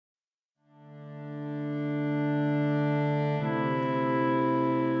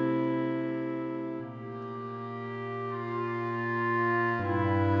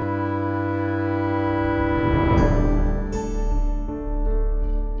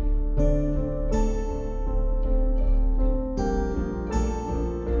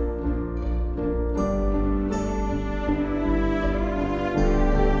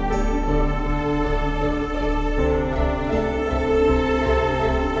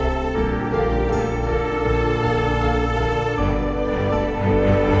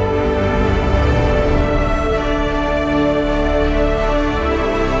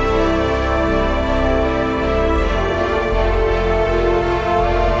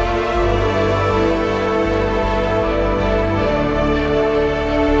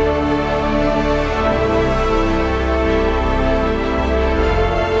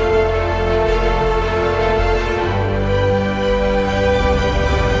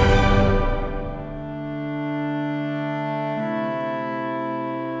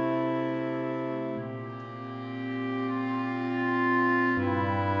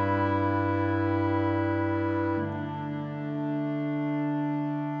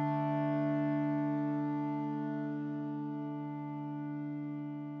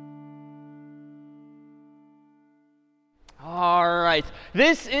right,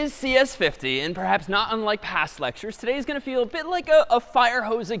 this is CS50, and perhaps not unlike past lectures, today is going to feel a bit like a fire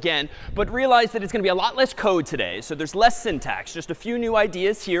hose again, but realize that it's going to be a lot less code today. So there's less syntax, just a few new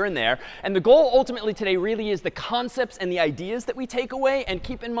ideas here and there. And the goal ultimately today really is the concepts and the ideas that we take away. And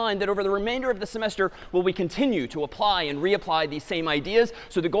keep in mind that over the remainder of the semester, will we continue to apply and reapply these same ideas.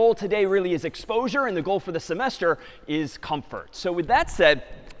 So the goal today really is exposure, and the goal for the semester is comfort. So with that said,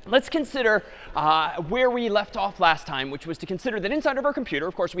 let's consider where we left off last time, which was to consider that inside of our computer,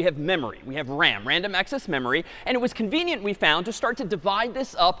 of course, we have memory. We have RAM, random access memory. And it was convenient, we found, to start to divide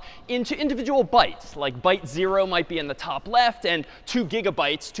this up into individual bytes. Like byte 0 might be in the top left, and 2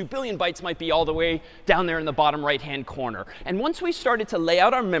 gigabytes, 2 billion bytes might be all the way down there in the bottom right-hand corner. And once we started to lay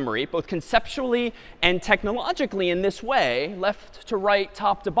out our memory, both conceptually and technologically in this way, left to right,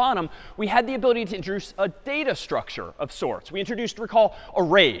 top to bottom, we had the ability to introduce a data structure of sorts. We introduced, recall,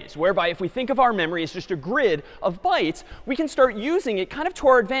 arrays, whereby if we think of our memory as just a grid of bytes, we can start using it kind of to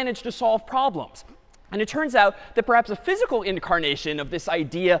our advantage to solve problems. And it turns out that perhaps a physical incarnation of this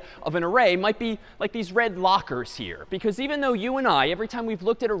idea of an array might be like these red lockers here. Because even though you and I, every time we've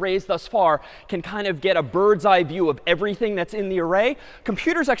looked at arrays thus far, can kind of get a bird's eye view of everything that's in the array,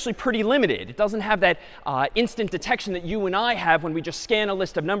 computer's actually pretty limited. It doesn't have that instant detection that you and I have when we just scan a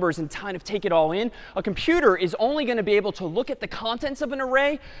list of numbers and kind of take it all in. A computer is only going to be able to look at the contents of an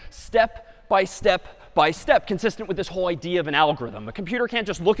array step by step by step, consistent with this whole idea of an algorithm. A computer can't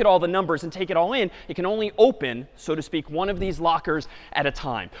just look at all the numbers and take it all in. It can only open, so to speak, one of these lockers at a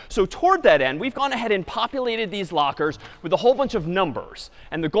time. So toward that end, we've gone ahead and populated these lockers with a whole bunch of numbers.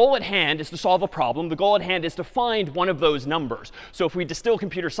 And the goal at hand is to solve a problem. The goal at hand is to find one of those numbers. So if we distill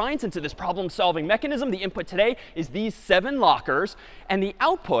computer science into this problem-solving mechanism, the input today is these 7 lockers. And the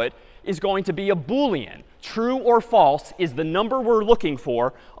output is going to be a Boolean. True or false is the number we're looking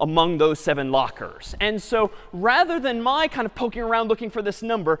for among those 7 lockers. And so rather than my kind of poking around looking for this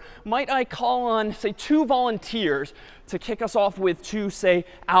number, might I call on, say, 2 volunteers to kick us off with 2, say,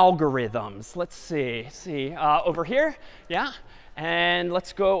 algorithms. Let's see. Over here. Yeah. And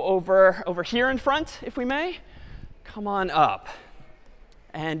let's go over here in front, if we may. Come on up.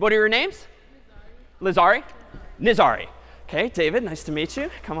 And what are your names? Nizari. Nizari. OK, David, nice to meet you.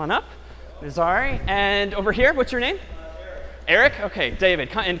 Come on up. Nizari. And over here, what's your name? Eric. OK, David.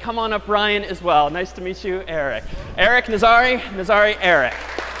 And come on up, Ryan, as well. Nice to meet you, Eric. Eric, Nizari, Eric.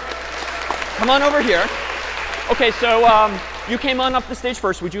 Come on over here. OK, so you came on up the stage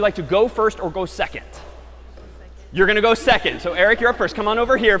first. Would you like to go first or go second? You're going to go second. So Eric, you're up first. Come on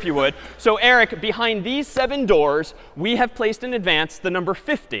over here, if you would. So Eric, behind these 7 doors, we have placed in advance the number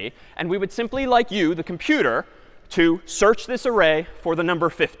 50. And we would simply like you, the computer, to search this array for the number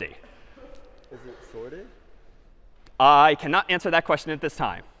 50. Is it sorted? I cannot answer that question at this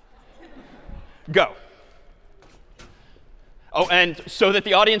time. Go. Oh, and so that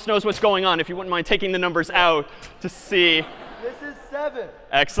the audience knows what's going on, if you wouldn't mind taking the numbers out to see. This is 7.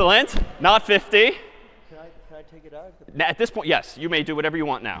 Excellent. Not 50. Can I take it out? At this point, yes. You may do whatever you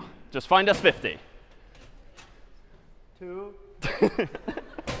want now. Just find us 50. 2.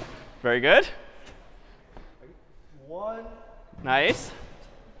 Very good. 1. Nice.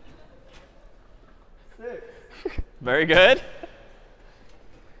 6. Very good.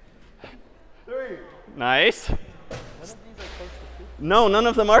 3. Nice. None of these are close to 50. No, none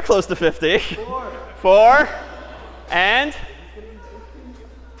of them are close to 50. 4. 4. And?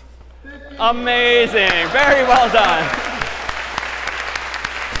 50. Amazing. Very well done.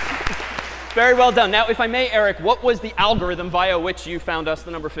 Very well done. Now, if I may, Eric, what was the algorithm via which you found us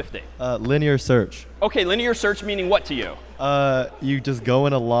the number 50? Linear search. OK, linear search meaning what to you? You just go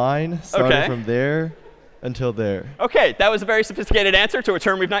in a line, starting from there until there. OK, that was a very sophisticated answer to a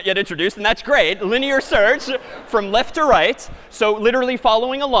term we've not yet introduced. And that's great. Linear search from left to right. So literally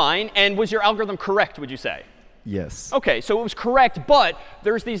following a line. And was your algorithm correct, would you say? Yes. OK, so it was correct. But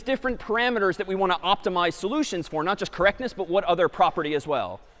there's these different parameters that we want to optimize solutions for, not just correctness, but what other property as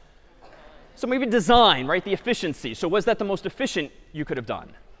well? So maybe design, right? The efficiency. So was that the most efficient you could have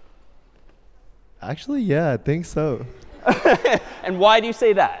done? Actually, yeah, I think so. And why do you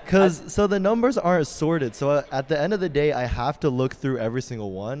say that? Because so the numbers aren't sorted. So at the end of the day, I have to look through every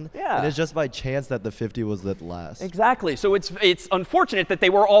single one. Yeah. And it's just by chance that the 50 was the last. Exactly. So it's unfortunate that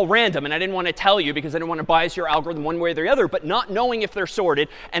they were all random. And I didn't want to tell you because I didn't want to bias your algorithm one way or the other. But not knowing if they're sorted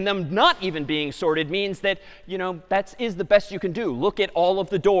and them not even being sorted means that, that is the best you can do. Look at all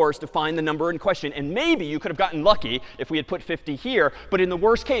of the doors to find the number in question. And maybe you could have gotten lucky if we had put 50 here. But in the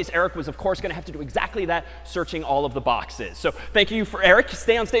worst case, Eric was, of course, going to have to do exactly that, searching all of the boxes. So thank you for Eric.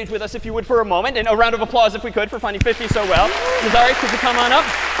 Stay on stage with us if you would for a moment. And a round of applause if we could for finding 50 so well. Nizari, could you come on up?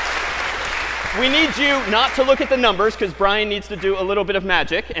 we need you not to look at the numbers, because Brian needs to do a little bit of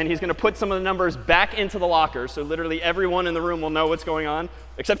magic. And he's going to put some of the numbers back into the locker. So literally everyone in the room will know what's going on,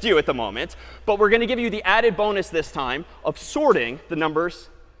 except you at the moment. But we're going to give you the added bonus this time of sorting the numbers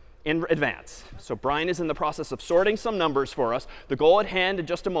in advance. So Brian is in the process of sorting some numbers for us. The goal at hand in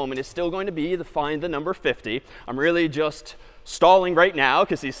just a moment is still going to be to find the number 50. I'm really just stalling right now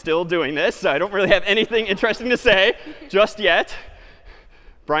because he's still doing this. So I don't really have anything interesting to say just yet.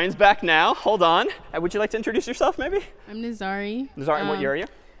 Brian's back now. Hold on. Would you like to introduce yourself, maybe? I'm Nazari. Nazari, what year are you?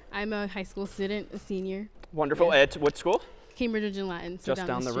 I'm a high school student, a senior. Wonderful. Yeah. At what school? Cambridge and Latin. So just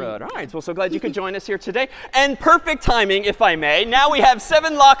down the street. road. All right. Well, so glad you could join us here today. And perfect timing, if I may. Now we have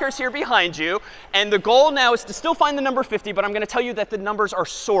 7 lockers here behind you. And the goal now is to still find the number 50. But I'm going to tell you that the numbers are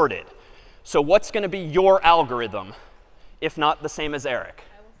sorted. So what's going to be your algorithm, if not the same as Eric?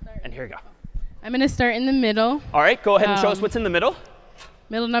 And here you go. I'm going to start in the middle. All right. Go ahead and show us what's in the middle.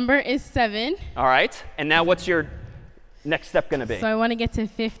 Middle number is 7. All right. And now what's your next step going to be? So I want to get to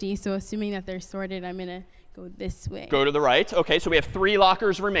 50. So assuming that they're sorted, I'm going to go this way. Go to the right. OK, so we have 3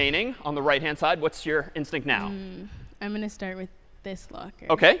 lockers remaining on the right-hand side. What's your instinct now? I'm going to start with this locker.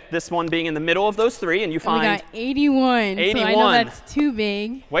 OK, this one being in the middle of those 3. And you find we got 81. 81. So I know that's too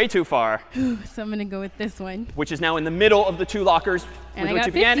big. Way too far. So I'm going to go with this one. Which is now in the middle of the 2 lockers. And I which got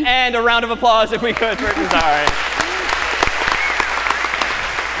you began. 50. And a round of applause if we could for Nazari.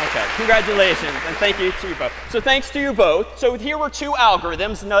 OK, congratulations. And thank you to you both. So thanks to you both. So here were 2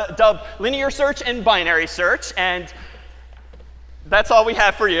 algorithms dubbed linear search and binary search. And that's all we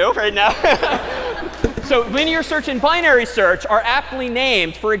have for you right now. So linear search and binary search are aptly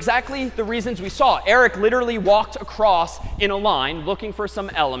named for exactly the reasons we saw. Eric literally walked across in a line looking for some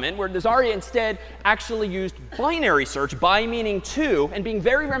element, where Nazari instead actually used binary search, bi meaning 2, and being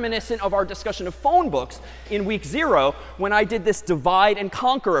very reminiscent of our discussion of phone books in week 0 when I did this divide and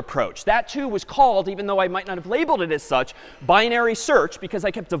conquer approach. That too was called, even though I might not have labeled it as such, binary search, because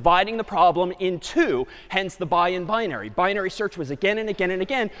I kept dividing the problem in 2, hence the bi in binary. Binary search was again and again and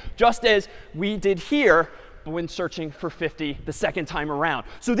again, just as we did here when searching for 50 the second time around.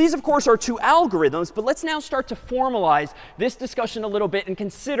 So these, of course, are 2 algorithms. But let's now start to formalize this discussion a little bit and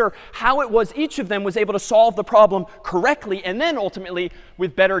consider how it was each of them was able to solve the problem correctly and then ultimately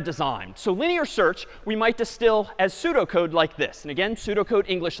with better design. So linear search, we might distill as pseudocode like this. And again, pseudocode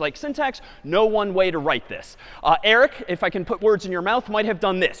English-like syntax, no one way to write this. Eric, if I can put words in your mouth, might have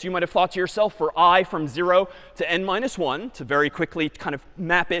done this. You might have thought to yourself for I from 0 to n-1 to very quickly kind of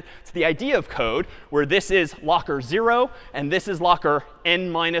map it to the idea of code, where this is locker 0, and this is locker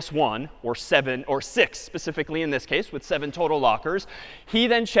n-1, or 7, or 6 specifically in this case, with 7 total lockers. He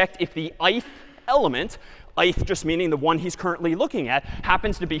then checked if the ith element, ith just meaning the one he's currently looking at,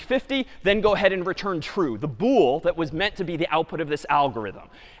 happens to be 50, then go ahead and return true, the bool that was meant to be the output of this algorithm.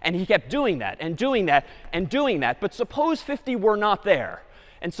 And he kept doing that, and doing that, and doing that. But suppose 50 were not there.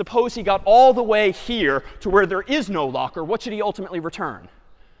 And suppose he got all the way here to where there is no locker. What should he ultimately return?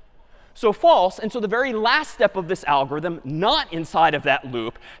 So false. And so the very last step of this algorithm, not inside of that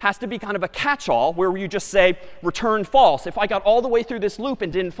loop, has to be kind of a catch-all where you just say return false. If I got all the way through this loop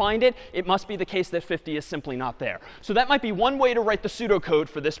and didn't find it, it must be the case that 50 is simply not there. So that might be one way to write the pseudocode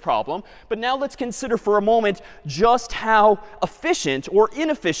for this problem. But now let's consider for a moment just how efficient or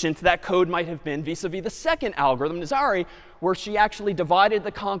inefficient that code might have been vis-a-vis the second algorithm, Nazari, where she actually divided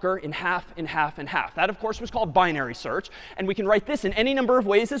the conquer in half, in half, in half. That, of course, was called binary search. And we can write this in any number of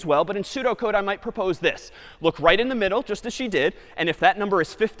ways as well. But in pseudocode, I might propose this. Look right in the middle, just as she did. And if that number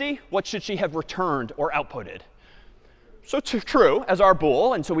is 50, what should she have returned or outputted? So true as our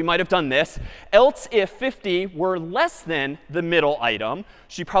bool. And so we might have done this. Else, if 50 were less than the middle item,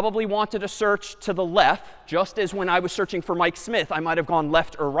 she probably wanted to search to the left, just as when I was searching for Mike Smith, I might have gone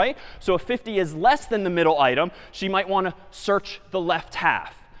left or right. So if 50 is less than the middle item, she might want to search the left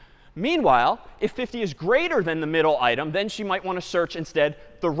half. Meanwhile, if 50 is greater than the middle item, then she might want to search instead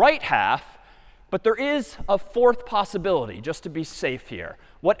the right half. But there is a 4th possibility, just to be safe here.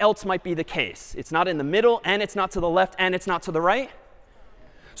 What else might be the case? It's not in the middle, and it's not to the left, and it's not to the right.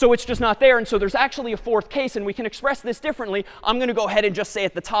 So it's just not there. And so there's actually a 4th case. And we can express this differently. I'm going to go ahead and just say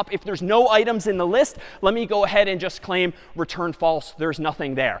at the top, if there's no items in the list, let me go ahead and just claim return false. There's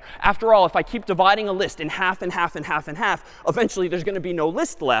nothing there. After all, if I keep dividing a list in half and half and half and half, eventually there's going to be no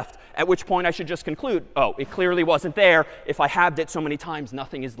list left, at which point I should just conclude, oh, it clearly wasn't there. If I halved it so many times,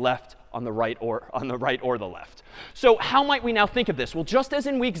 nothing is left on the right or the left. So how might we now think of this? Well, just as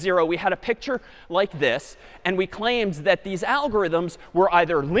in week 0, we had a picture like this, and we claimed that these algorithms were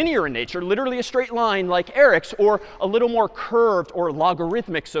either linear in nature, literally a straight line like Eric's, or a little more curved or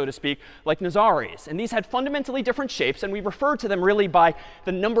logarithmic, so to speak, like Nazari's. And these had fundamentally different shapes, and we referred to them really by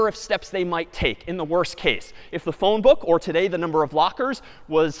the number of steps they might take in the worst case. If the phone book, or today the number of lockers,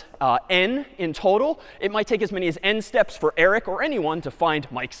 was n in total, it might take as many as n steps for Eric or anyone to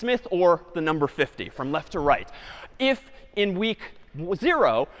find Mike Smith or the number 50 from left to right. If in week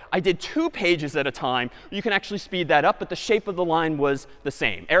 0, I did 2 pages at a time, you can actually speed that up, but the shape of the line was the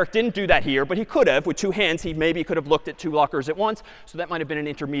same. Eric didn't do that here, but he could have. With 2 hands, he maybe could have looked at 2 lockers at once, so that might have been an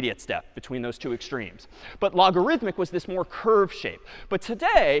intermediate step between those 2 extremes. But logarithmic was this more curved shape. But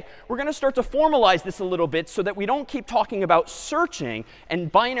today, we're going to start to formalize this a little bit so that we don't keep talking about searching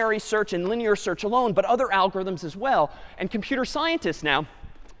and binary search and linear search alone, but other algorithms as well. And computer scientists now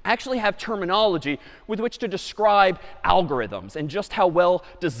actually have terminology with which to describe algorithms and just how well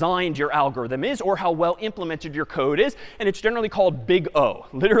designed your algorithm is or how well implemented your code is. And it's generally called big O,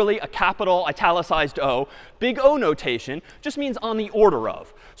 literally a capital italicized O. Big O notation just means on the order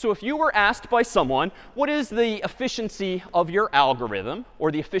of. So if you were asked by someone, what is the efficiency of your algorithm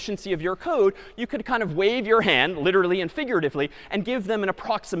or the efficiency of your code, you could kind of wave your hand, literally and figuratively, and give them an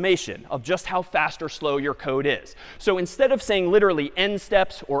approximation of just how fast or slow your code is. So instead of saying literally n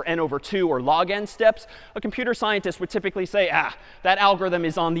steps or n over 2 or log n steps, a computer scientist would typically say, that algorithm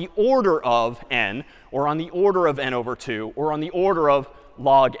is on the order of n, or on the order of n over 2, or on the order of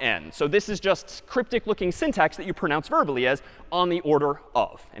log n. So this is just cryptic looking syntax that you pronounce verbally as on the order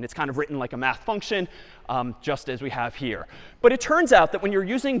of. And it's kind of written like a math function, just as we have here. But it turns out that when you're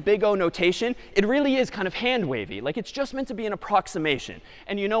using big O notation, it really is kind of hand wavy. Like it's just meant to be an approximation.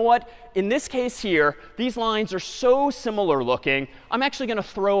 And you know what? In this case here, these lines are so similar looking, I'm actually going to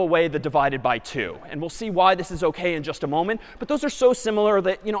throw away the divided by 2. And we'll see why this is OK in just a moment. But those are so similar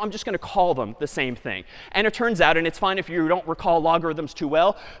that I'm just going to call them the same thing. And it turns out, and it's fine if you don't recall logarithms too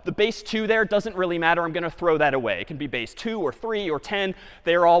well, the base 2 there doesn't really matter. I'm going to throw that away. It can be base 2 or 3 or 10.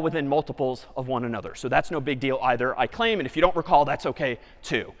 They're all within multiples of one another. So that's no big deal either, I claim. And if you don't recall, that's OK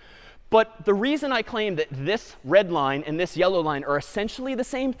too. But the reason I claim that this red line and this yellow line are essentially the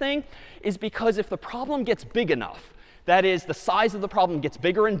same thing is because if the problem gets big enough, that is, the size of the problem gets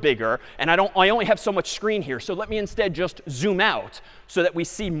bigger and bigger, and I only have so much screen here, so let me instead just zoom out so that we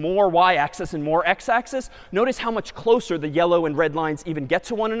see more y-axis and more x-axis. Notice how much closer the yellow and red lines even get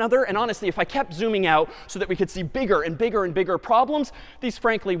to one another. And honestly, if I kept zooming out so that we could see bigger and bigger and bigger problems, these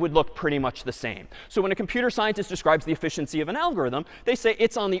frankly would look pretty much the same. So when a computer scientist describes the efficiency of an algorithm, they say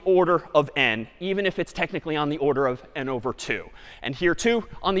it's on the order of n, even if it's technically on the order of n over 2. And here too,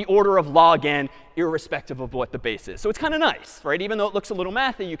 on the order of log n, irrespective of what the base is. So it's kind of nice, right? Even though it looks a little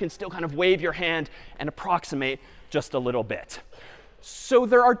mathy, you can still kind of wave your hand and approximate just a little bit. So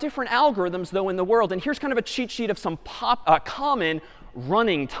there are different algorithms, though, in the world. And here's kind of a cheat sheet of some common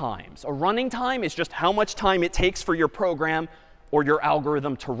running times. A running time is just how much time it takes for your program or your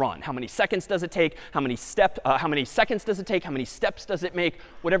algorithm to run. How many seconds does it take? How many seconds does it take? How many steps does it make?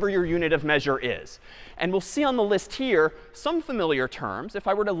 Whatever your unit of measure is. And we'll see on the list here some familiar terms. If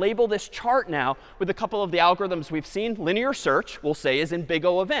I were to label this chart now with a couple of the algorithms we've seen, linear search, we'll say, is in big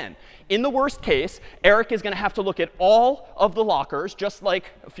O of n. In the worst case, Eric is going to have to look at all of the lockers, just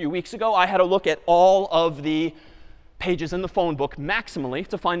like a few weeks ago I had to look at all of the pages in the phone book maximally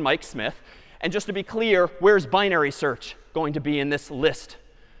to find Mike Smith. And just to be clear, where's binary search going to be in this list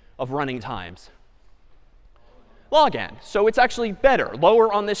of running times? Log n. So it's actually better.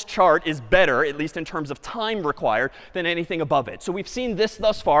 Lower on this chart is better, at least in terms of time required, than anything above it. So we've seen this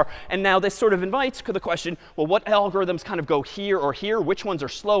thus far. And now this sort of invites the question, well, what algorithms kind of go here or here? Which ones are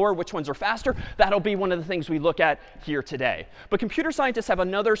slower? Which ones are faster? That'll be one of the things we look at here today. But computer scientists have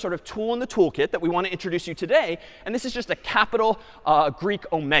another sort of tool in the toolkit that we want to introduce you today. And this is just a capital Greek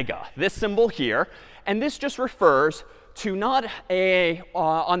omega, this symbol here. And this just refers to not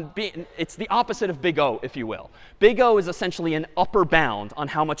it's the opposite of big O, if you will. Big O is essentially an upper bound on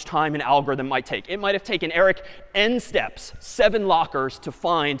how much time an algorithm might take. It might have taken Eric n steps, 7 lockers, to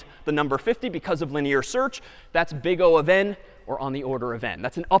find the number 50 because of linear search. That's big O of n, or on the order of n.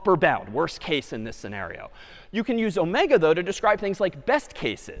 That's an upper bound, worst case in this scenario. You can use omega, though, to describe things like best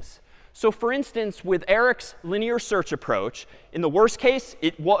cases. So for instance, with Eric's linear search approach, in the worst case,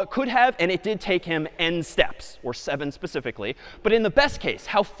 it could have, and it did take him n steps, or 7 specifically. But in the best case,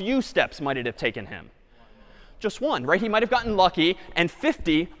 how few steps might it have taken him? Just 1, right? He might have gotten lucky, and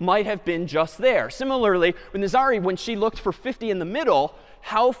 50 might have been just there. Similarly, with Nazari, when she looked for 50 in the middle,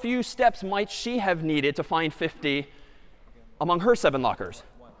 how few steps might she have needed to find 50 among her 7 lockers?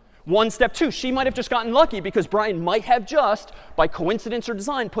 1 step 2, she might have just gotten lucky because Brian might have just, by coincidence or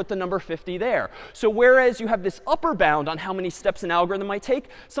design, put the number 50 there. So whereas you have this upper bound on how many steps an algorithm might take,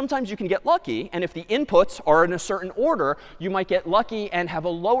 sometimes you can get lucky. And if the inputs are in a certain order, you might get lucky and have a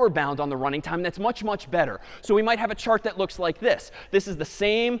lower bound on the running time that's much, much better. So we might have a chart that looks like this. This is the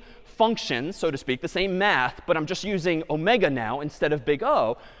same function, so to speak, the same math, but I'm just using omega now instead of big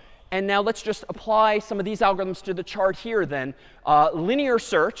O. And now let's just apply some of these algorithms to the chart here then. Linear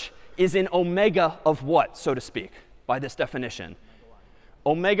search is in omega of what, so to speak, by this definition?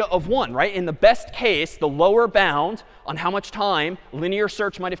 Omega of 1, right? In the best case, the lower bound on how much time linear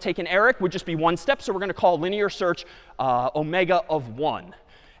search might have taken Eric would just be 1 step. So we're going to call linear search omega of 1.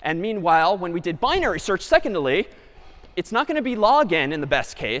 And meanwhile, when we did binary search, secondly, it's not going to be log n in the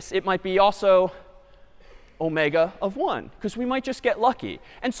best case. It might be also omega of 1, because we might just get lucky.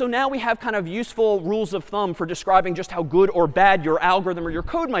 And so now we have kind of useful rules of thumb for describing just how good or bad your algorithm or your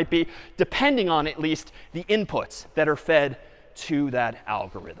code might be, depending on at least the inputs that are fed to that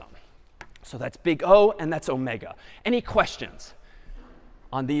algorithm. So that's big O and that's omega. Any questions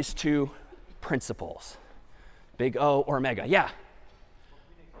on these two principles? Big O or omega? Yeah?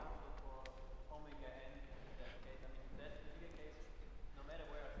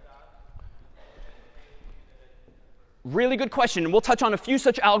 Really good question. And we'll touch on a few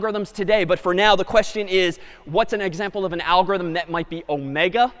such algorithms today. But for now, the question is, what's an example of an algorithm that might be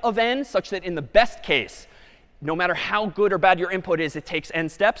omega of n, such that in the best case, no matter how good or bad your input is, it takes n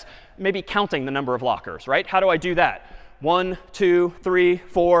steps? Maybe counting the number of lockers, right? How do I do that? 1, 2, 3,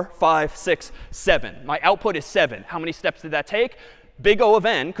 4, 5, 6, 7. My output is 7. How many steps did that take? Big O of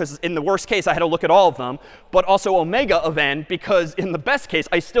n, because in the worst case, I had to look at all of them, but also omega of n, because in the best case,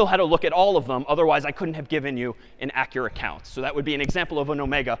 I still had to look at all of them. Otherwise, I couldn't have given you an accurate count. So that would be an example of an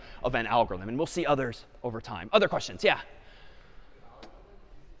omega of n algorithm. And we'll see others over time. Other questions? Yeah?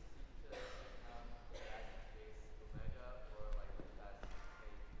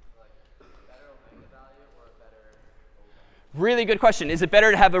 Really good question. Is it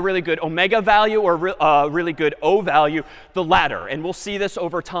better to have a really good omega value or a really good O value? The latter. And we'll see this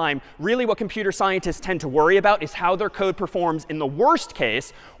over time. Really what computer scientists tend to worry about is how their code performs in the worst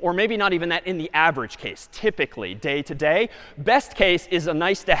case, or maybe not even that in the average case, typically day to day. Best case is a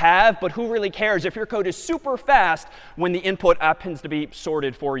nice to have, but who really cares if your code is super fast when the input happens to be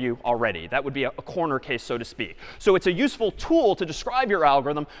sorted for you already? That would be a corner case, so to speak. So it's a useful tool to describe your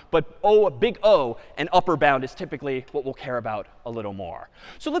algorithm, but big O and upper bound is typically what we'll care about a little more.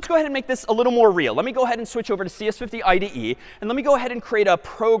 So let's go ahead and make this a little more real. Let me go ahead and switch over to CS50 IDE. And let me go ahead and create a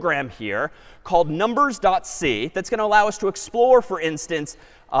program here called numbers.c that's going to allow us to explore, for instance,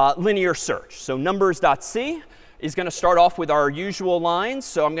 linear search. So numbers.c is going to start off with our usual lines.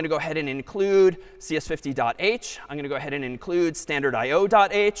 So I'm going to go ahead and include CS50.h. I'm going to go ahead and include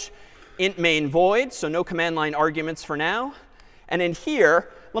standardIO.h, int main void, so no command line arguments for now. And in here,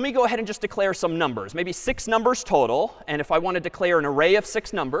 let me go ahead and just declare some numbers, maybe 6 numbers total. And if I want to declare an array of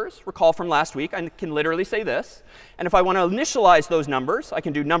 6 numbers, recall from last week, I can literally say this. And if I want to initialize those numbers, I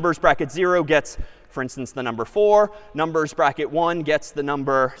can do numbers bracket 0 gets, for instance, the number 4. Numbers bracket 1 gets the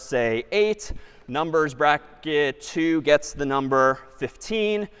number, say, 8. Numbers bracket 2 gets the number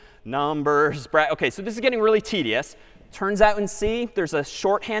 15. Numbers bracket, OK, so this is getting really tedious. Turns out in C, there's a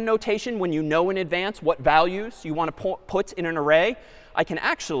shorthand notation when you know in advance what values you want to put in an array. I can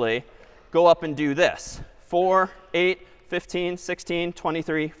actually go up and do this. 4, 8, 15, 16,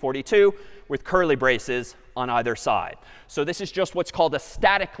 23, 42 with curly braces on either side. So this is just what's called a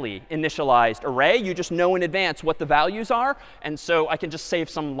statically initialized array. You just know in advance what the values are. And so I can just save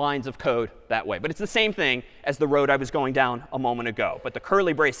some lines of code that way. But it's the same thing as the road I was going down a moment ago. But the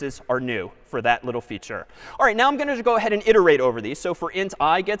curly braces are new for that little feature. All right, now I'm going to go ahead and iterate over these. So for int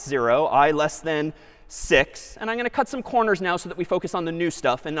I gets 0, I less than 6. And I'm going to cut some corners now so that we focus on the new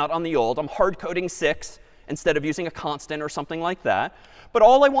stuff and not on the old. I'm hard coding 6 instead of using a constant or something like that. But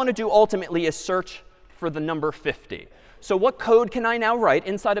all I want to do ultimately is search for the number 50. So what code can I now write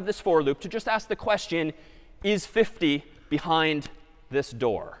inside of this for loop to just ask the question, is 50 behind this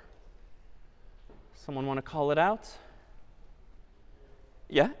door? Someone want to call it out?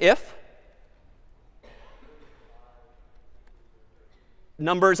 Yeah, if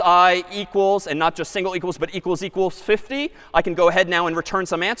numbers I equals, and not just single equals, but equals 50, I can go ahead now and return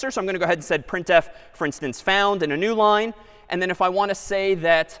some answer. So I'm going to go ahead and say printf, for instance, found in a new line. And then if I want to say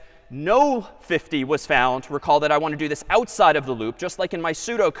that no 50 was found, recall that I want to do this outside of the loop, just like in my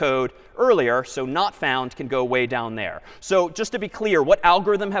pseudocode earlier. So not found can go way down there. So just to be clear, what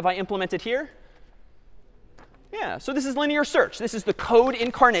algorithm have I implemented here? Yeah, so this is linear search. This is the code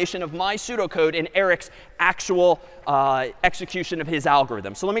incarnation of my pseudocode in Eric's actual execution of his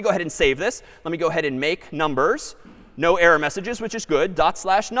algorithm. So let me go ahead and save this. Let me go ahead and make numbers. No error messages, which is good.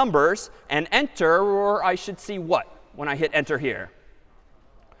 /numbers and enter, or I should see what when I hit enter here?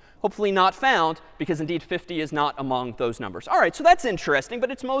 Hopefully not found, because indeed 50 is not among those numbers. All right, so that's interesting, but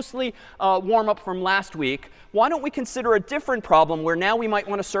it's mostly warm up from last week. Why don't we consider a different problem where now we might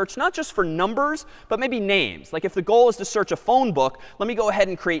want to search not just for numbers, but maybe names. Like if the goal is to search a phone book, let me go ahead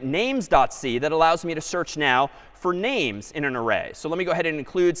and create names.c that allows me to search now for names in an array. So let me go ahead and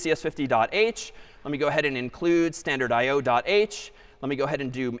include cs50.h. Let me go ahead and include standardIO.h. Let me go ahead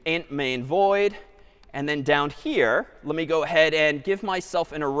and do int main void. And then down here, let me go ahead and give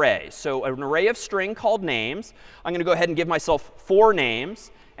myself an array. So an array of string called names. I'm going to go ahead and give myself 4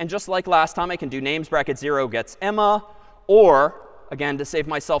 names. And just like last time, I can do names bracket 0 gets Emma. Or, again, to save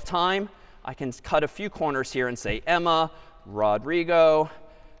myself time, I can cut a few corners here and say Emma, Rodrigo,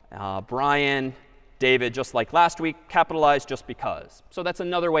 Brian, David, just like last week, capitalized just because. So that's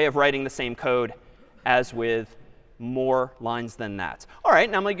another way of writing the same code as with more lines than that. All right,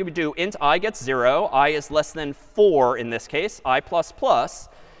 now I'm going to do int I gets 0. I is less than 4 in this case, I++.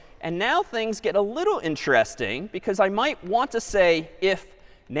 And now things get a little interesting, because I might want to say if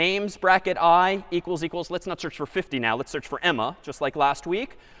names bracket I equals, let's not search for 50 now. Let's search for Emma, just like last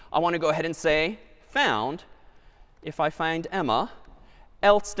week. I want to go ahead and say found if I find Emma.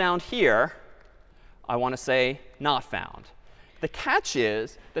 Else down here, I want to say not found. The catch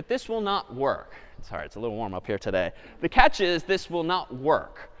is that this will not work. Sorry, it's a little warm up here today. The catch is this will not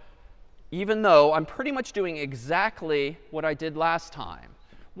work, even though I'm pretty much doing exactly what I did last time.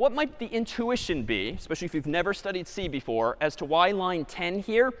 What might the intuition be, especially if you've never studied C before, as to why line 10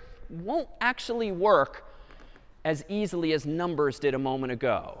 here won't actually work as easily as numbers did a moment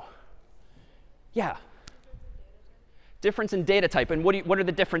ago? Yeah? Difference in data type. And what are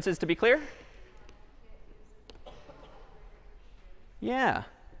the differences, to be clear? Yeah.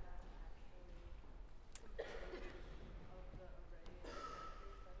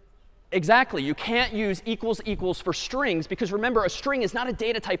 Exactly. You can't use equals for strings, because remember, a string is not a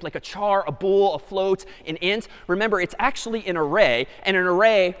data type like a char, a bool, a float, an int. Remember, it's actually an array, and an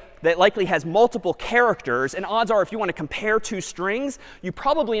array that likely has multiple characters. And odds are, if you want to compare 2 strings, you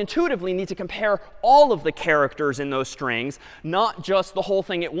probably intuitively need to compare all of the characters in those strings, not just the whole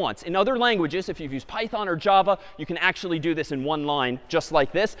thing at once. In other languages, if you've used Python or Java, you can actually do this in one line, just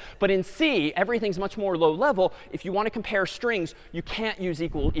like this. But in C, everything's much more low level. If you want to compare strings, you can't use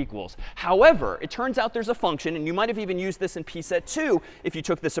equals. However, it turns out there's a function, and you might have even used this in pset 2 if you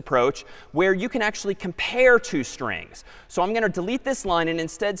took this approach, where you can actually compare 2 strings. So I'm going to delete this line and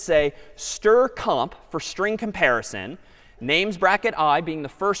instead say stir comp for string comparison, names bracket I being the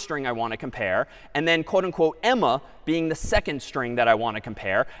first string I want to compare, and then quote unquote Emma being the second string that I want to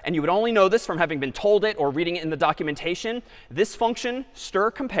compare. And you would only know this from having been told it or reading it in the documentation. This function, stir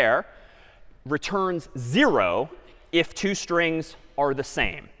compare, returns 0 if 2 strings are the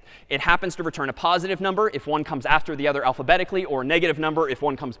same. It happens to return a positive number if one comes after the other alphabetically, or a negative number if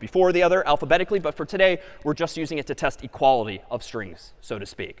one comes before the other alphabetically. But for today, we're just using it to test equality of strings, so to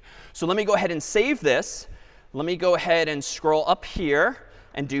speak. So let me go ahead and save this. Let me go ahead and scroll up here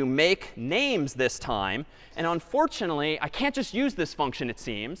and do make names this time. And unfortunately, I can't just use this function, it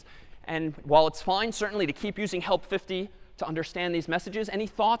seems. And while it's fine, certainly, to keep using help 50 to understand these messages, any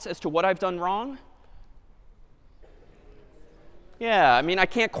thoughts as to what I've done wrong? Yeah, I mean, I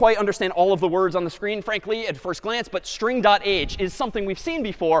can't quite understand all of the words on the screen, frankly, at first glance. But string.h is something we've seen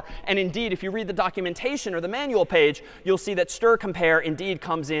before. And indeed, if you read the documentation or the manual page, you'll see that stir compare indeed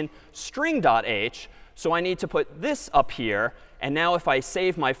comes in string.h. So I need to put this up here. And now if I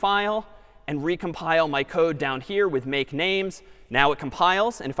save my file and recompile my code down here with make names, now it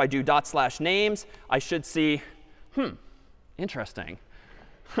compiles. And if I do /names, I should see, interesting,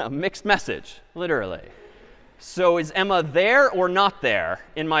 a mixed message, literally. So is Emma there or not there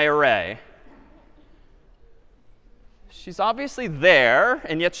in my array? She's obviously there,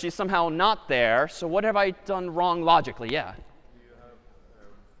 and yet she's somehow not there. So what have I done wrong logically? Yeah? You have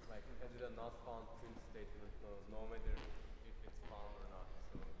like added a not found print statement, no matter if it's found or not.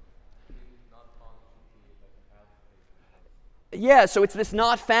 So not found should be like a path statement. Yeah, so it's this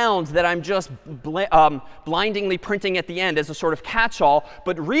not found that I'm just blindingly printing at the end as a sort of catch-all.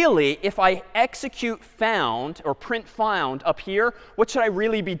 But really, if I execute found or print found up here, what should I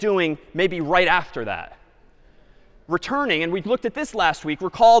really be doing maybe right after that? Returning, and we looked at this last week.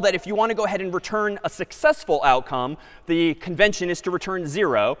 Recall that if you want to go ahead and return a successful outcome, the convention is to return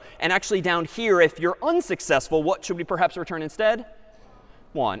 0. And actually down here, if you're unsuccessful, what should we perhaps return instead?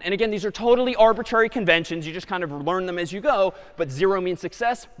 1. And again, these are totally arbitrary conventions. You just kind of learn them as you go. But 0 means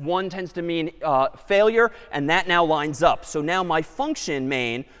success. 1 tends to mean failure. And that now lines up. So now my function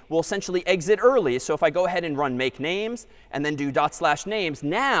main will essentially exit early. So if I go ahead and run make names and then do /names,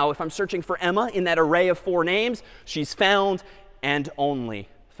 now if I'm searching for Emma in that array of 4 names, she's found and only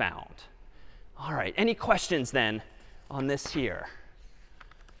found. All right, any questions then on this here?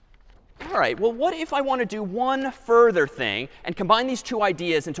 All right, well, what if I want to do one further thing and combine these two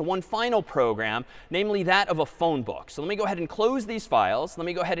ideas into one final program, namely that of a phone book? So let me go ahead and close these files. Let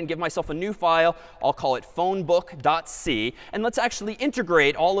me go ahead and give myself a new file. I'll call it phonebook.c. And let's actually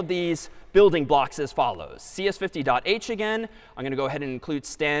integrate all of these building blocks as follows. CS50.h again. I'm going to go ahead and include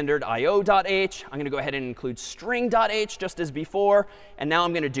standard io.h. I'm going to go ahead and include string.h just as before. And now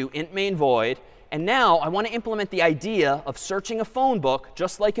I'm going to do int main void. And now I want to implement the idea of searching a phone book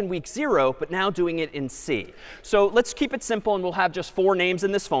just like in week 0, but now doing it in C. So let's keep it simple, and we'll have just 4 names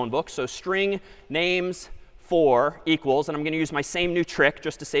in this phone book. So string names 4 equals, and I'm going to use my same new trick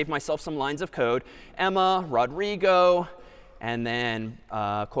just to save myself some lines of code, Emma, Rodrigo, and then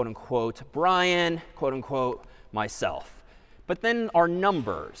quote unquote Brian, quote unquote myself. But then our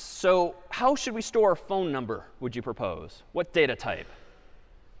numbers. So how should we store a phone number, would you propose? What data type?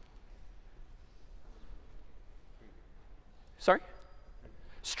 Sorry?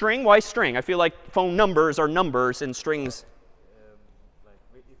 String? Why string? I feel like phone numbers are numbers and strings. Like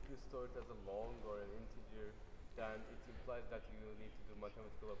if you store it as a long or an integer, then it implies that you need to do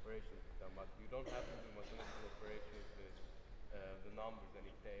mathematical operations with them. But you don't have to do mathematical operations with the numbers. And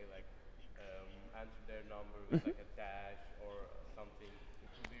if they like answer their number with like a dash or something, it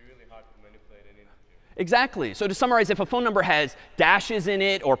will be really hard to manipulate an integer. Exactly. So to summarize, if a phone number has dashes in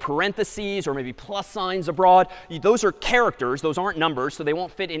it or parentheses or maybe plus signs abroad, those are characters. Those aren't numbers, so they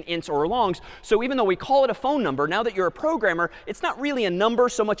won't fit in ints or longs. So even though we call it a phone number, now that you're a programmer, it's not really a number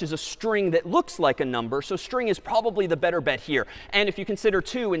so much as a string that looks like a number. So string is probably the better bet here. And if you consider,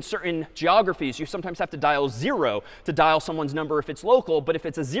 too, in certain geographies, you sometimes have to dial 0 to dial someone's number if it's local. But if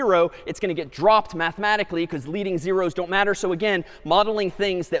it's a 0, it's going to get dropped mathematically because leading zeros don't matter. So again, modeling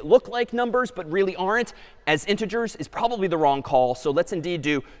things that look like numbers but really aren't as integers is probably the wrong call. So let's indeed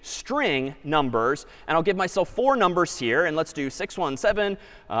do string numbers. And I'll give myself 4 numbers here. And let's do 617,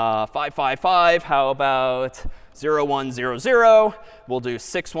 555. How about 0100? We'll do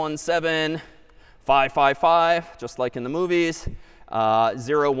 617, 555, just like in the movies.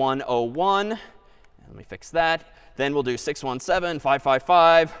 0101. Let me fix that. Then we'll do 617,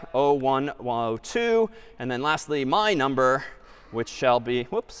 555, 0102. And then lastly, my number, which shall be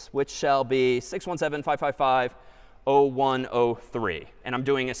 617, 555, 0103. And I'm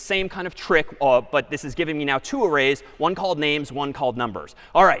doing the same kind of trick, but this is giving me now 2 arrays, one called names, one called numbers.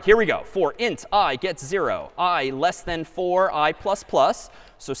 All right, here we go. For int I gets 0, I less than 4, I plus plus.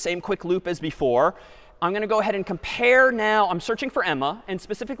 So same quick loop as before. I'm going to go ahead and compare now. I'm searching for Emma, and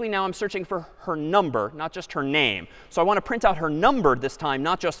specifically now I'm searching for her number, not just her name. So I want to print out her number this time,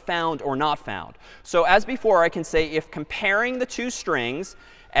 not just found or not found. So as before, I can say if comparing the 2 strings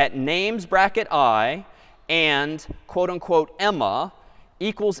at names bracket I and quote unquote Emma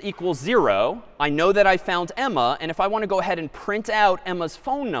equals 0, I know that I found Emma. And if I want to go ahead and print out Emma's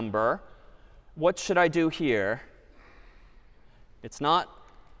phone number, what should I do here? It's not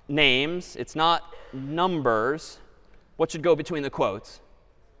names. It's not numbers. What should go between the quotes?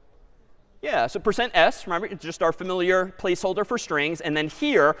 Yeah, so %s, remember, it's just our familiar placeholder for strings. And then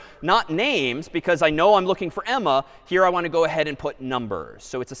here, not names, because I know I'm looking for Emma. Here I want to go ahead and put numbers.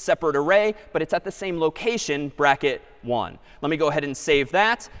 So it's a separate array, but it's at the same location, bracket 1. Let me go ahead and save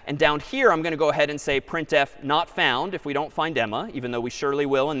that. And down here, I'm going to go ahead and say printf not found if we don't find Emma, even though we surely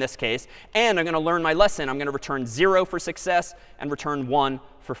will in this case. And I'm going to learn my lesson. I'm going to return 0 for success and return 1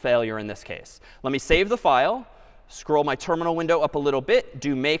 for failure in this case. Let me save the file, scroll my terminal window up a little bit,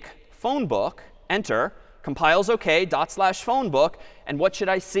 do make phone book, enter, compiles OK, /phone book. And what should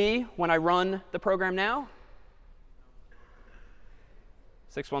I see when I run the program now?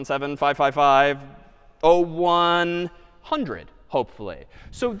 617, 555, 0100, hopefully.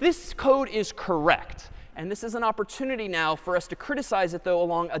 So this code is correct. And this is an opportunity now for us to criticize it, though,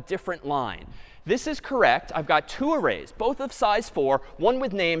 along a different line. This is correct. I've got 2 arrays, both of size 4, one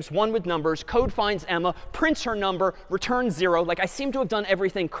with names, one with numbers. Code finds Emma, prints her number, returns 0. Like, I seem to have done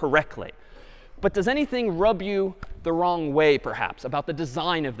everything correctly. But does anything rub you the wrong way, perhaps, about the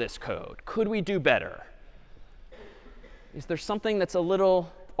design of this code? Could we do better? Is there something that's a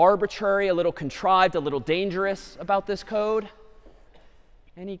little arbitrary, a little contrived, a little dangerous about this code?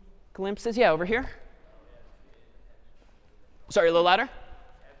 Any glimpses? Yeah, over here. Sorry, a little louder.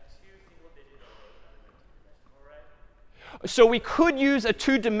 So we could use a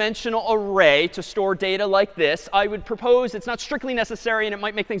two-dimensional array to store data like this. I would propose it's not strictly necessary, and it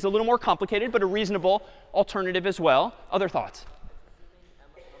might make things a little more complicated, but a reasonable alternative as well. Other thoughts?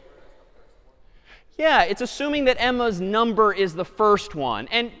 Yeah, it's assuming that Emma's number is the first one.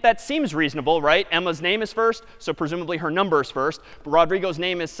 And that seems reasonable, right? Emma's name is first, so presumably her number is first. Rodrigo's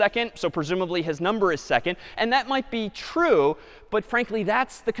name is second, so presumably his number is second. And that might be true, but frankly,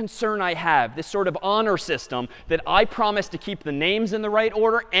 that's the concern I have, this sort of honor system that I promise to keep the names in the right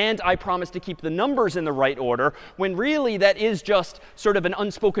order and I promise to keep the numbers in the right order, when really that is just sort of an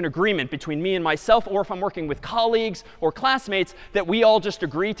unspoken agreement between me and myself, or if I'm working with colleagues or classmates, that we all just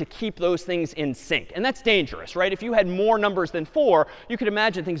agree to keep those things in sync. And that's dangerous, right? If you had more numbers than 4, you could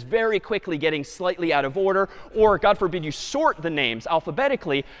imagine things very quickly getting slightly out of order. Or, God forbid, you sort the names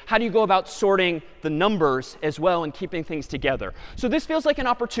alphabetically. How do you go about sorting the numbers as well and keeping things together? So this feels like an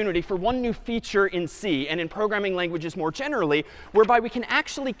opportunity for one new feature in C and in programming languages more generally, whereby we can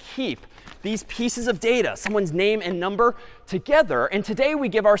actually keep these pieces of data, someone's name and number, together. And today we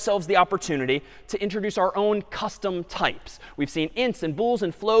give ourselves the opportunity to introduce our own custom types. We've seen ints and bools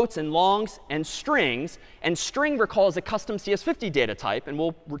and floats and longs and strings. And string, recall, is a custom CS50 data type. And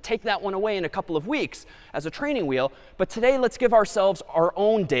we'll take that one away in a couple of weeks as a training wheel. But today, let's give ourselves our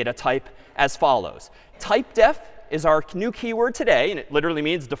own data type as follows. Typedef is our new keyword today. And it literally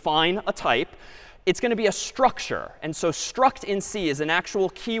means define a type. It's going to be a structure. And so struct in C is an actual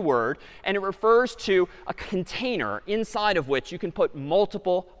keyword. And it refers to a container inside of which you can put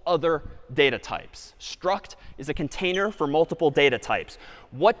multiple other data types. Struct is a container for multiple data types.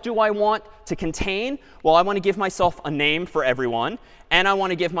 What do I want to contain? Well, I want to give myself a name for everyone. And I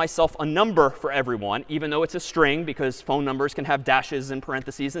want to give myself a number for everyone, even though it's a string, because phone numbers can have dashes and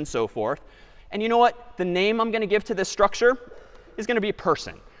parentheses and so forth. And you know what? The name I'm going to give to this structure is going to be a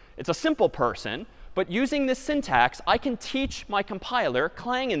person. It's a simple person, but using this syntax, I can teach my compiler,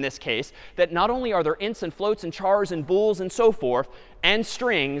 Clang in this case, that not only are there ints and floats and chars and bools and so forth, and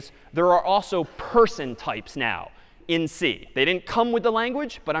strings, there are also person types now in C. They didn't come with the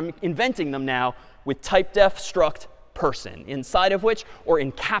language, but I'm inventing them now with typedef struct person, inside of which, or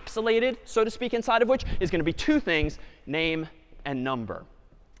encapsulated, so to speak, inside of which, is going to be two things, name and number.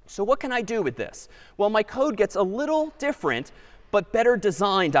 So what can I do with this? Well, my code gets a little different, but better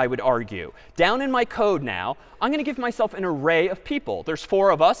designed, I would argue. Down in my code now, I'm going to give myself an array of people. There's 4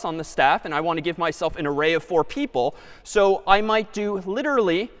 of us on the staff, and I want to give myself an array of 4 people. So I might do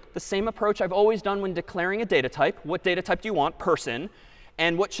literally the same approach I've always done when declaring a data type. What data type do you want? Person.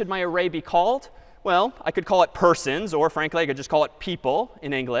 And what should my array be called? Well, I could call it persons, or frankly, I could just call it people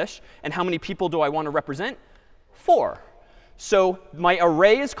in English. And how many people do I want to represent? 4. So my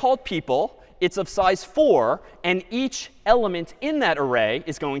array is called people. It's of size 4, and each element in that array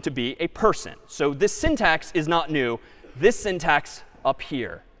is going to be a person. So this syntax is not new. This syntax up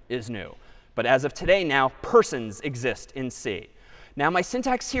here is new. But as of today now, persons exist in C. Now my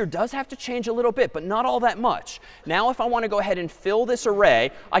syntax here does have to change a little bit, but not all that much. Now if I want to go ahead and fill this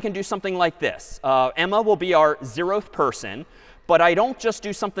array, I can do something like this. Emma will be our 0th person, but I don't just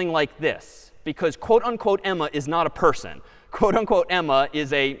do something like this, because quote unquote Emma is not a person. Quote unquote Emma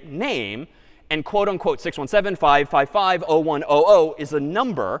is a name. And quote unquote 617-555-0100 is a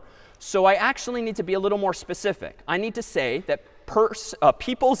number. So I actually need to be a little more specific. I need to say that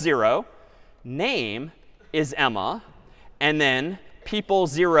people 0, name is Emma, and then people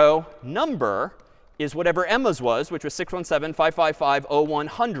 0 number is whatever Emma's was, which was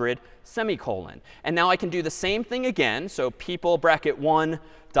 617-555-0100 semicolon. And now I can do the same thing again. So people bracket 1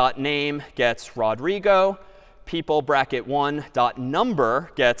 dot name gets Rodrigo. People bracket 1 dot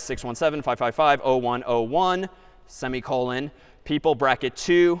number gets 617-555-0101 semicolon. People bracket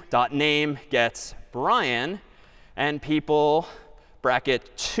 2 dot name gets Brian. And people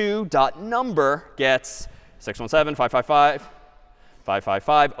bracket 2 dot number gets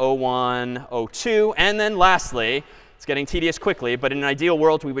 617-555-0102. And then lastly, it's getting tedious quickly, but in an ideal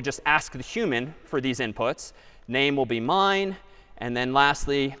world, we would just ask the human for these inputs. Name will be mine. And then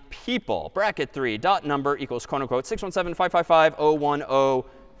lastly, people, bracket 3, dot number equals quote unquote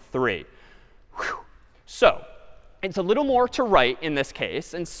 617-555-0103. So it's a little more to write in this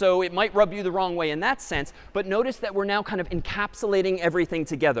case. And so it might rub you the wrong way in that sense. But notice that we're now kind of encapsulating everything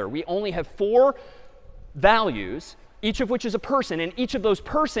together. We only have 4 values, each of which is a person. And each of those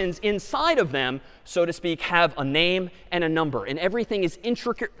persons inside of them, so to speak, have a name and a number. And everything is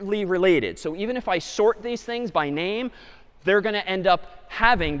intricately related. So even if I sort these things by name, they're going to end up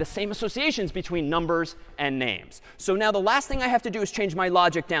having the same associations between numbers and names. So now the last thing I have to do is change my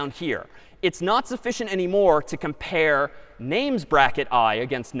logic down here. It's not sufficient anymore to compare names bracket I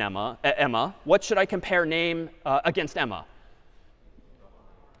against Emma. What should I compare name against Emma?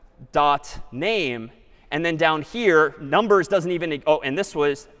 dot name. And then down here, numbers doesn't even, oh, and this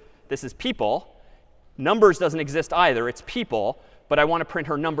is people. Numbers doesn't exist either. It's people. But I want to print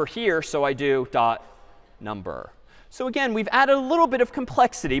her number here, so I do dot number. So again, we've added a little bit of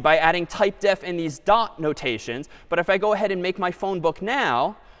complexity by adding typedef and these dot notations. But if I go ahead and make my phone book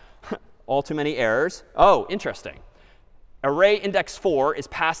now, all too many errors. Oh, interesting. Array index 4 is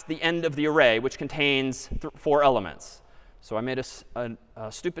past the end of the array, which contains 4 elements. So I made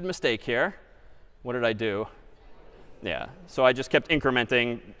a stupid mistake here. What did I do? Yeah, so I just kept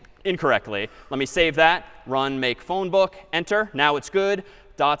incrementing incorrectly. Let me save that, run make phone book, enter. Now it's good.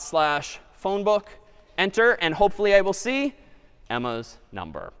 /phone book, enter. And hopefully I will see Emma's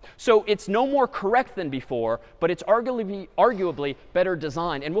number. So it's no more correct than before, but it's arguably better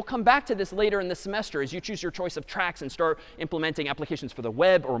designed. And we'll come back to this later in the semester as you choose your choice of tracks and start implementing applications for the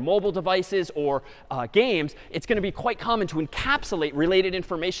web or mobile devices or games. It's going to be quite common to encapsulate related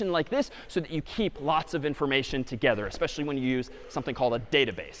information like this so that you keep lots of information together, especially when you use something called a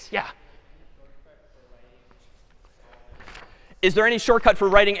database. Yeah? Is there any shortcut for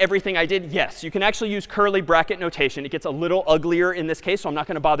writing everything I did? Yes. You can actually use curly bracket notation. It gets a little uglier in this case, so I'm not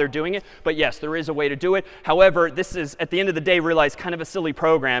going to bother doing it. But yes, there is a way to do it. However, this is, at the end of the day, realize kind of a silly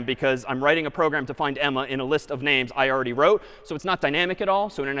program because I'm writing a program to find Emma in a list of names I already wrote. So it's not dynamic at all.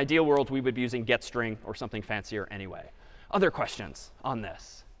 So in an ideal world, we would be using getString or something fancier anyway. Other questions on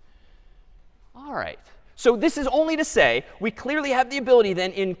this? All right. So this is only to say we clearly have the ability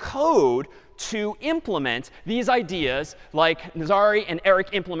then in code to implement these ideas like Nazari and Eric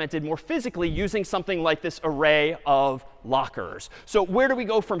implemented more physically using something like this array of lockers. So where do we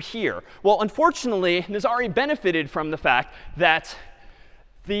go from here? Well, unfortunately, Nazari benefited from the fact that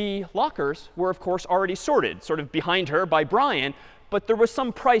the lockers were, of course, already sorted, sort of behind her by Brian. But there was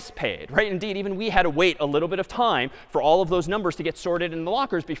some price paid, right? Indeed, even we had to wait a little bit of time for all of those numbers to get sorted in the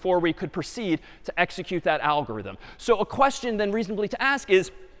lockers before we could proceed to execute that algorithm. So a question then reasonably to ask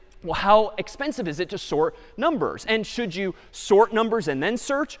is, well, how expensive is it to sort numbers? And should you sort numbers and then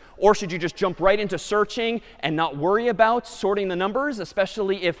search? Or should you just jump right into searching and not worry about sorting the numbers,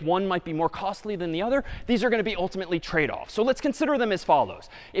 especially if one might be more costly than the other? These are going to be ultimately trade-offs. So let's consider them as follows.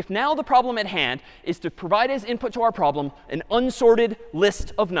 If now the problem at hand is to provide as input to our problem an unsorted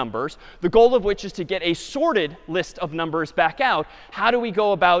list of numbers, the goal of which is to get a sorted list of numbers back out, how do we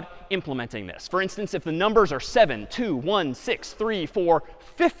go about implementing this? For instance, if the numbers are 7, 2, 1, 6, 3, 4,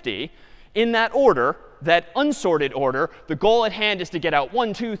 50, in that order, that unsorted order, the goal at hand is to get out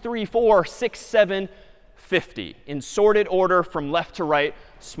 1, 2, 3, 4, 6, 7, 50 in sorted order from left to right,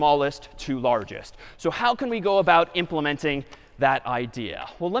 smallest to largest. So how can we go about implementing that idea?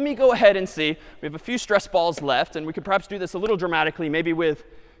 Well, let me go ahead and see. We have a few stress balls left, and we could perhaps do this a little dramatically, maybe with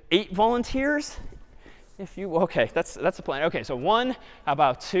 8 volunteers. If you, OK, that's the plan. OK, so 1, how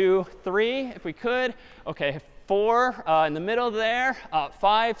about 2, 3, if we could. OK, 4 in the middle there,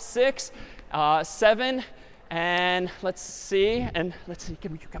 5, 6, 7, and let's see. And let's see,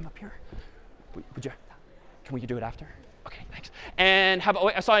 can you come up here? Would you? Can we do it after? OK, thanks. And how about,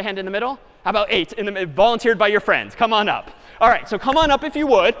 wait, I saw a hand in the middle. How about 8 in the volunteered by your friends? Come on up. All right, so come on up if you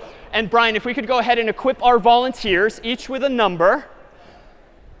would. And Brian, if we could go ahead and equip our volunteers, each with a number.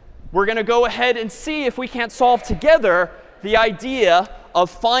 We're going to go ahead and see if we can't solve together the idea of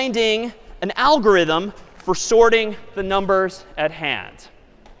finding an algorithm for sorting the numbers at hand.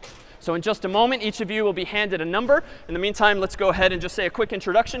 So in just a moment, each of you will be handed a number. In the meantime, let's go ahead and just say a quick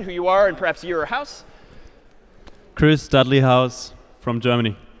introduction, who you are, and perhaps year or house. Chris Dudley House from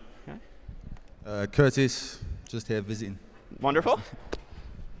Germany. Okay. Curtis, just here visiting. Wonderful.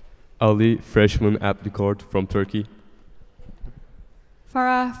 Ali, freshman applicant from Turkey.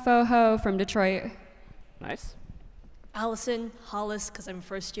 Farah Foho from Detroit. Nice. Allison Hollis, because I'm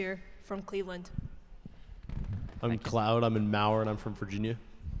first year, from Cleveland. I'm Cloud. I'm in Mauer, and I'm from Virginia.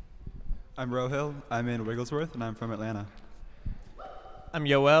 I'm Rohill. I'm in Wigglesworth, and I'm from Atlanta. I'm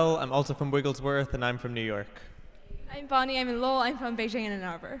Yoel. I'm also from Wigglesworth, and I'm from New York. I'm Bonnie. I'm in Lowell. I'm from Beijing and Ann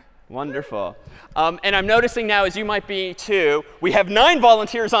Arbor. Wonderful. And I'm noticing now, as you might be too, we have 9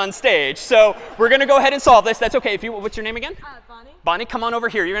 volunteers on stage. So we're going to go ahead and solve this. That's OK. If you, what's your name again? Bonnie. Bonnie, come on over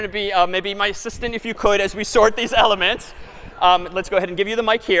here. You're going to be maybe my assistant, if you could, as we sort these elements. Let's go ahead and give you the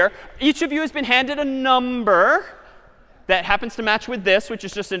mic here. Each of you has been handed a number that happens to match with this, which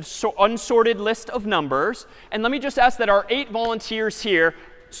is just an unsorted list of numbers. And let me just ask that our 8 volunteers here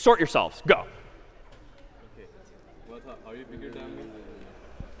sort yourselves. Go. Okay. What are you bigger than me?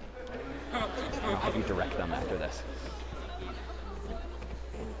 I'll have you direct them after this.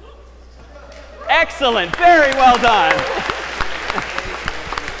 Excellent. Very well done.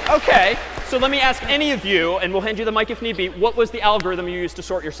 OK, so let me ask any of you, and we'll hand you the mic if need be, what was the algorithm you used to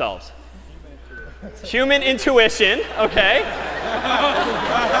sort yourselves? Human intuition. OK.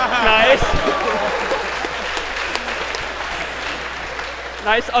 Nice.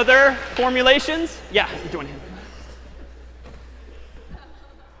 Nice. Other formulations? Yeah, you're doing it.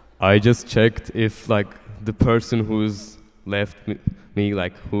 I just checked if like the person who's left me,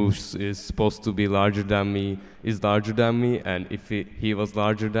 like who is supposed to be larger than me, is larger than me, and if he was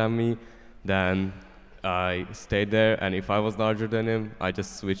larger than me, then I stayed there, and if I was larger than him, I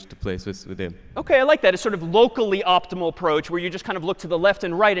just switched the places with him. OK, I like that. It's sort of locally optimal approach where you just kind of look to the left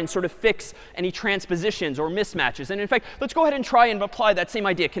and right and sort of fix any transpositions or mismatches. And in fact, let's go ahead and try and apply that same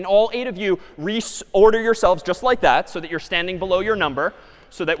idea. Can all 8 of you reorder yourselves just like that so that you're standing below your number,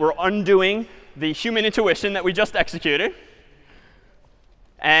 so that we're undoing the human intuition that we just executed?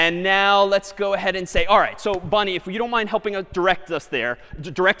 And now let's go ahead and say, all right, so Bonnie, if you don't mind helping us direct us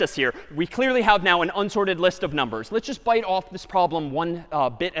here, we clearly have now an unsorted list of numbers. Let's just bite off this problem one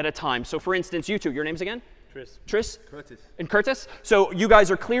bit at a time. So for instance, you two, your names again? Tris? Curtis. And Curtis? So you guys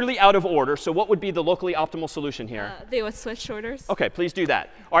are clearly out of order. So what would be the locally optimal solution here? They would switch orders. OK, please do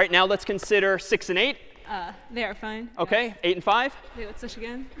that. All right, now let's consider 6 and 8. They are fine. OK, yes. 8 and 5. They would switch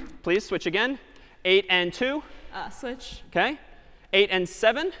again. Please switch again. 8 and 2. Switch. OK. 8 and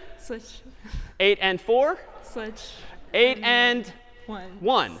 7. Switch. 8 and 4. Switch. 8 and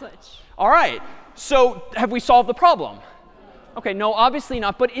 1. Switch. All right. So have we solved the problem? OK, no, obviously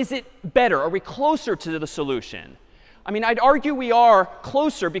not. But is it better? Are we closer to the solution? I mean, I'd argue we are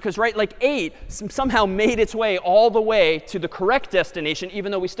closer because, right, like 8 somehow made its way all the way to the correct destination,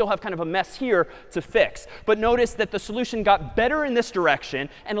 even though we still have kind of a mess here to fix. But notice that the solution got better in this direction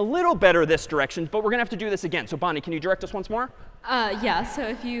and a little better this direction. But we're going to have to do this again. So Bonnie, can you direct us once more? Yeah, so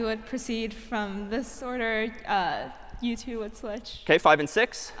if you would proceed from this order, you two would switch. OK, 5 and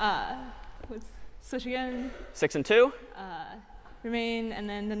 6. Would switch again. 6 and 2. Remain, and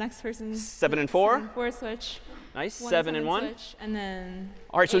then the next person. 7 and 4. 7 and 4 switch. Nice. 7 and 1. Switch, and then.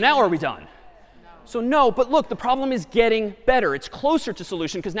 All right, so now are we done? So no, but look, the problem is getting better. It's closer to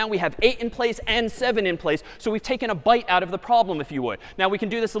solution because now we have 8 in place and 7 in place. So we've taken a bite out of the problem, if you would. Now we can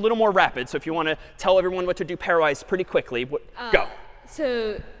do this a little more rapid. So if you want to tell everyone what to do pairwise pretty quickly, go.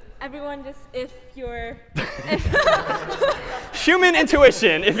 So everyone just, if you're. Human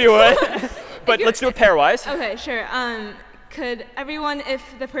intuition, if you would. But let's do it pairwise. OK, sure. Could everyone, if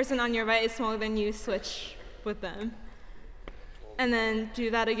the person on your right is smaller than you, switch with them? And then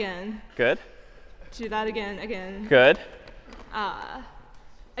do that again. Good. Do that again. Good.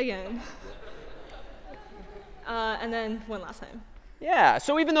 Again. And then one last time. Yeah,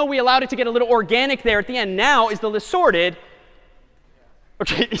 so even though we allowed it to get a little organic there at the end, now is the list sorted?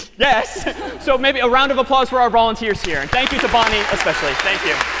 OK, yes. So maybe a round of applause for our volunteers here. And thank you to Bonnie especially. Thank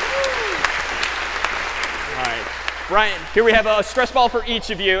you. All right. Brian, here we have a stress ball for each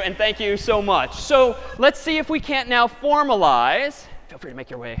of you. And thank you so much. So let's see if we can't now formalize. Feel free to make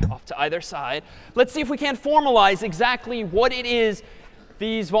your way off to either side. Let's see if we can formalize exactly what it is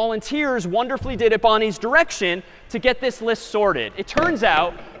these volunteers wonderfully did at Bonnie's direction to get this list sorted. It turns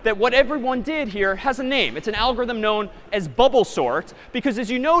out that what everyone did here has a name. It's an algorithm known as bubble sort, because as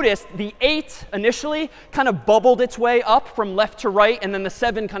you noticed, the 8 initially kind of bubbled its way up from left to right, and then the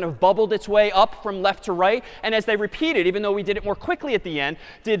 7 kind of bubbled its way up from left to right. And as they repeated, even though we did it more quickly at the end,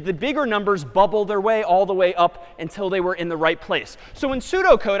 did the bigger numbers bubble their way all the way up until they were in the right place. So in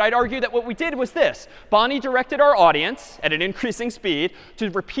pseudocode, I'd argue that what we did was this. Bonnie directed our audience at an increasing speed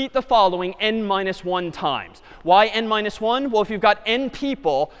to repeat the following n-1 times. Why n-1? Well, if you've got n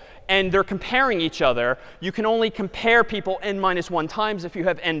people and they're comparing each other, you can only compare people n-1 times if you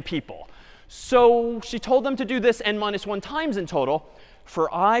have n people. So she told them to do this n-1 times in total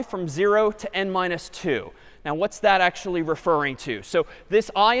for I from 0 to n-2. Now, what's that actually referring to? So this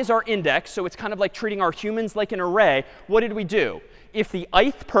I is our index, so it's kind of like treating our humans like an array. What did we do? If the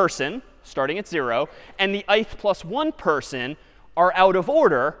ith person, starting at 0, and the ith plus 1 person are out of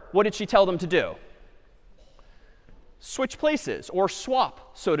order, what did she tell them to do? Switch places, or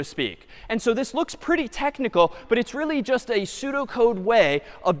swap, so to speak. And so this looks pretty technical, but it's really just a pseudocode way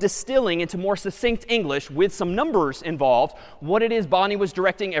of distilling into more succinct English with some numbers involved what it is Bonnie was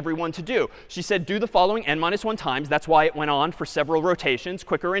directing everyone to do. She said, do the following n-1 times. That's why it went on for several rotations,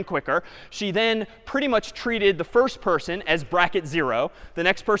 quicker and quicker. She then pretty much treated the first person as bracket 0, the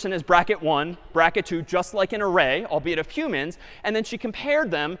next person as bracket 1, bracket 2, just like an array, albeit of humans. And then she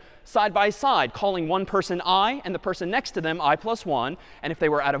compared them side by side, calling one person I and the person next to them I plus 1. And if they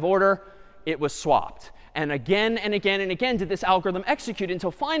were out of order, it was swapped. And again and again and again did this algorithm execute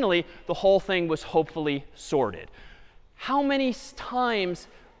until finally the whole thing was hopefully sorted. How many times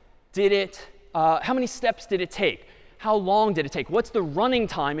how many steps did it take? How long did it take? What's the running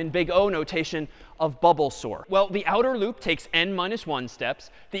time in big O notation of bubble sort? Well, the outer loop takes n minus 1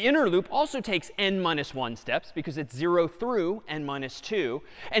 steps. The inner loop also takes n minus 1 steps because it's 0 through n minus 2.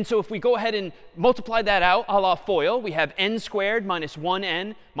 And so if we go ahead and multiply that out a la FOIL, we have n squared minus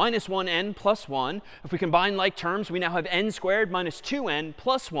 1n minus 1n plus 1. If we combine like terms, we now have n squared minus 2n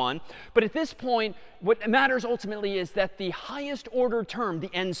plus 1. But at this point, what matters ultimately is that the highest order term, the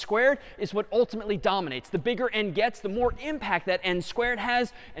n squared, is what ultimately dominates. The bigger n gets, the more impact that n squared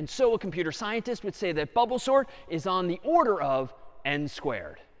has. And so a computer scientist would say that bubble sort is on the order of n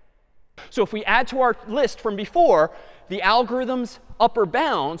squared. So if we add to our list from before the algorithm's upper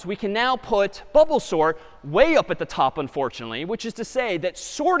bounds, we can now put bubble sort way up at the top, unfortunately, which is to say that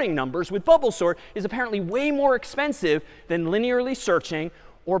sorting numbers with bubble sort is apparently way more expensive than linearly searching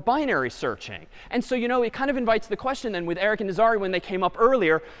or binary searching. And so, it kind of invites the question then with Eric and Nazari when they came up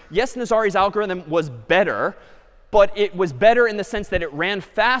earlier. Yes, Nazari's algorithm was better, but it was better in the sense that it ran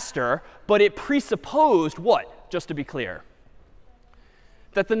faster, but it presupposed what, just to be clear?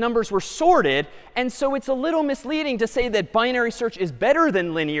 That the numbers were sorted. And so it's a little misleading to say that binary search is better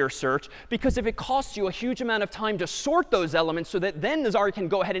than linear search, because if it costs you a huge amount of time to sort those elements so that then Nazari can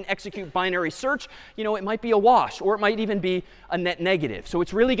go ahead and execute binary search, it might be a wash, or it might even be a net negative. So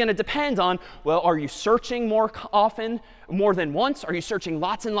it's really going to depend on, well, are you searching more often, more than once? Are you searching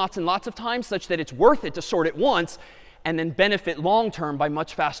lots and lots and lots of times such that it's worth it to sort it once and then benefit long term by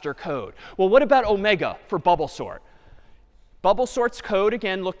much faster code? Well, what about omega for bubble sort? Bubble sort's code,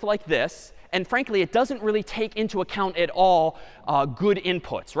 again, looked like this. And frankly, it doesn't really take into account at all good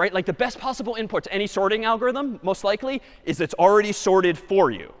inputs, right? Like the best possible input to any sorting algorithm, most likely, is it's already sorted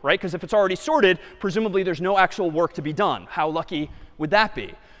for you, right? Because if it's already sorted, presumably there's no actual work to be done. How lucky would that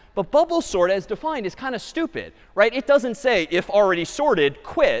be? But bubble sort, as defined, is kind of stupid, right? It doesn't say, if already sorted,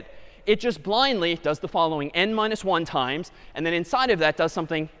 quit. It just blindly does the following n minus 1 times, and then inside of that does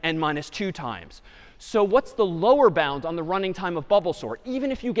something n minus 2 times. So what's the lower bound on the running time of bubble sort?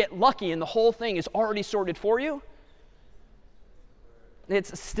 Even if you get lucky and the whole thing is already sorted for you,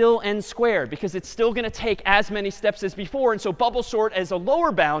 it's still n squared, because it's still going to take as many steps as before. And so bubble sort as a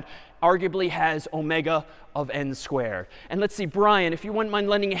lower bound arguably has omega of n squared. And let's see, Brian, if you wouldn't mind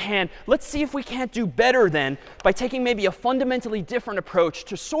lending a hand, let's see if we can't do better then by taking maybe a fundamentally different approach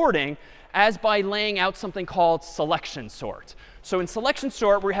to sorting, as by laying out something called selection sort. So in selection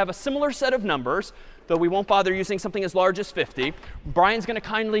sort, we have a similar set of numbers, though we won't bother using something as large as 50. Brian's going to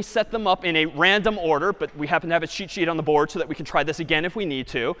kindly set them up in a random order, but we happen to have a cheat sheet on the board so that we can try this again if we need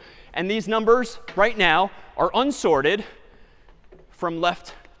to. And these numbers right now are unsorted from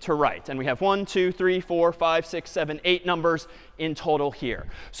left to right. And we have 1, 2, 3, 4, 5, 6, 7, 8 numbers in total here.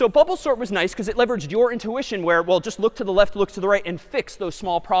 So bubble sort was nice because it leveraged your intuition where, well, just look to the left, look to the right, and fix those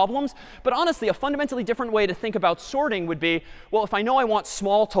small problems. But honestly, a fundamentally different way to think about sorting would be, well, if I know I want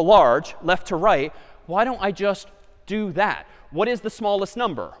small to large, left to right, why don't I just do that? What is the smallest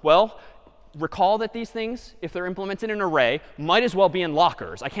number? Well, recall that these things, if they're implemented in an array, might as well be in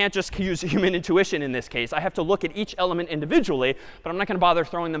lockers. I can't just use human intuition in this case. I have to look at each element individually, but I'm not going to bother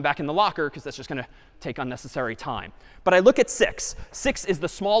throwing them back in the locker because that's just going to take unnecessary time. But I look at 6. 6 is the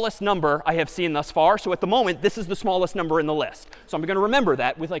smallest number I have seen thus far. So at the moment, this is the smallest number in the list. So I'm going to remember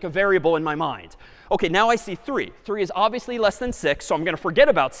that with like a variable in my mind. OK, now I see 3. 3 is obviously less than 6, so I'm going to forget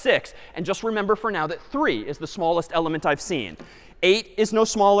about 6 and just remember for now that 3 is the smallest element I've seen. 8 is no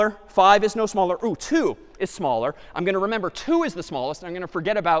smaller. 5 is no smaller. Ooh, 2 is smaller. I'm going to remember 2 is the smallest, and I'm going to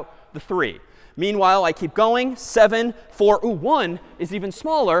forget about the 3. Meanwhile, I keep going. 7, 4, ooh, 1 is even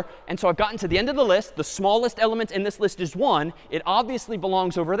smaller. And so I've gotten to the end of the list. The smallest element in this list is 1. It obviously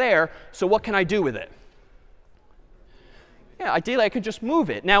belongs over there. So what can I do with it? Yeah, ideally, I could just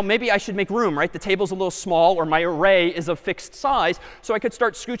move it. Now, maybe I should make room, right? The table's a little small, or my array is of fixed size. So I could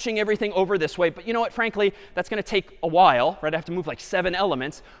start scooching everything over this way. But you know what? Frankly, that's going to take a while, right? I have to move like 7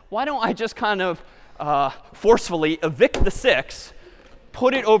 elements. Why don't I just kind of forcefully evict the 6,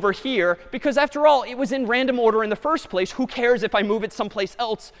 put it over here? Because after all, it was in random order in the first place. Who cares if I move it someplace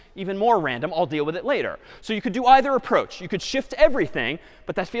else, even more random? I'll deal with it later. So you could do either approach. You could shift everything,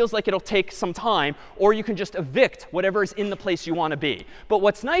 but that feels like it'll take some time. Or you can just evict whatever is in the place you want to be. But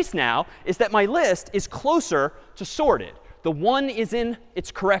what's nice now is that my list is closer to sorted. The 1 is in its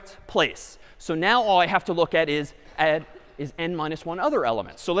correct place. So now all I have to look at is n minus 1 other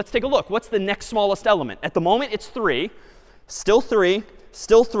elements. So let's take a look. What's the next smallest element? At the moment, it's 3. Still 3.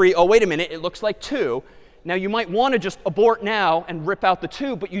 Still 3. Oh, wait a minute. It looks like 2. Now, you might want to just abort now and rip out the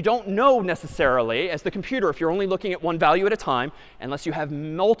 2, but you don't know necessarily, as the computer, if you're only looking at one value at a time, unless you have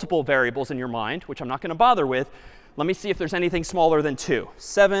multiple variables in your mind, which I'm not going to bother with, Let me see if there's anything smaller than 2.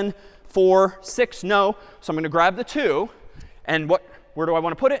 7, 4, 6, no. So I'm going to grab the 2. And where do I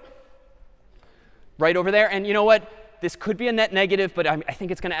want to put it? Right over there. And you know what? This could be a net negative, but I think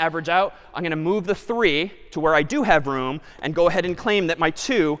it's going to average out. I'm going to move the 3 to where I do have room and go ahead and claim that my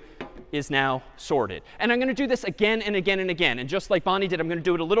 2 is now sorted. And I'm going to do this again and again and again. And just like Bonnie did, I'm going to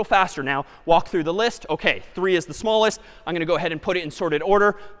do it a little faster now. Walk through the list. OK, 3 is the smallest. I'm going to go ahead and put it in sorted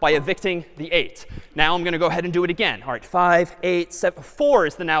order by evicting the 8. Now I'm going to go ahead and do it again. All right, 5, 8, 7, 4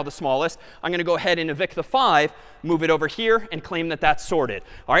 is now the smallest. I'm going to go ahead and evict the 5, move it over here, and claim that that's sorted.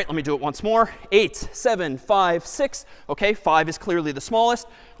 All right, let me do it once more. 8, 7, 5, 6. OK, 5 is clearly the smallest.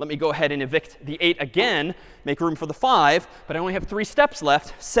 Let me go ahead and evict the 8 again, make room for the 5. But I only have 3 steps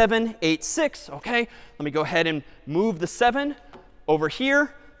left. 7, 8, 6. OK, let me go ahead and move the 7 over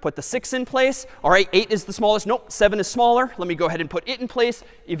here, put the 6 in place. All right, 8 is the smallest. Nope, 7 is smaller. Let me go ahead and put it in place,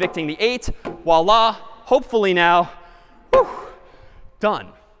 evicting the 8. Voila, hopefully now, whew, done.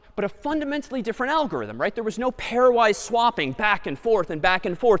 But a fundamentally different algorithm, right? There was no pairwise swapping back and forth and back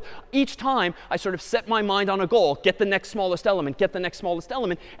and forth. Each time, I sort of set my mind on a goal, get the next smallest element, get the next smallest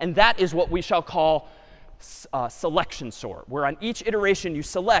element. And that is what we shall call selection sort, where on each iteration you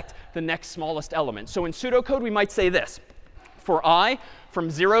select the next smallest element. So in pseudocode, we might say this. For I, from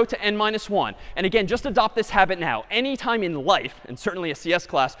 0 to n minus 1. And again, just adopt this habit now. Anytime in life, and certainly a CS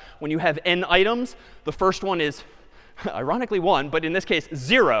class, when you have n items, the first one is ironically 1, but in this case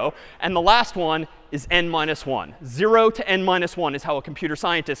 0. And the last one is n minus 1. 0 to n minus 1 is how a computer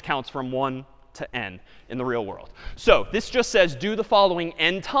scientist counts from 1 to n in the real world. So this just says do the following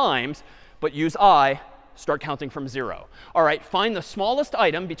n times, but use I, start counting from 0. All right, find the smallest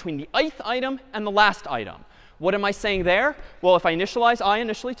item between the ith item and the last item. What am I saying there? Well, if I initialize I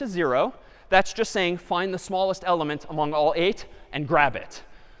initially to 0, that's just saying find the smallest element among all 8 and grab it.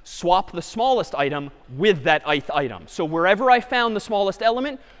 Swap the smallest item with that ith item. So wherever I found the smallest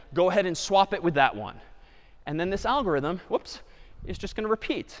element, go ahead and swap it with that one. And then this algorithm, whoops, is just going to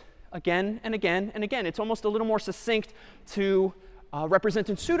repeat again and again and again. It's almost a little more succinct to represent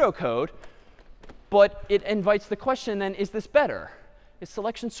in pseudocode. But it invites the question then, is this better? Is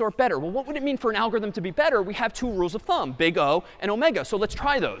selection sort better? Well, what would it mean for an algorithm to be better? We have 2 rules of thumb, big O and omega. So let's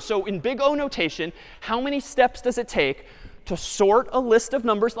try those. So in big O notation, how many steps does it take to sort a list of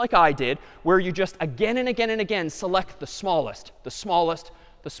numbers like I did, where you just again and again and again select the smallest, the smallest,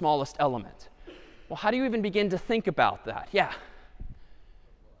 the smallest element? Well, how do you even begin to think about that? Yeah?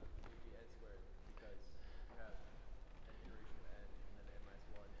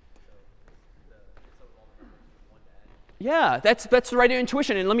 Yeah, that's the right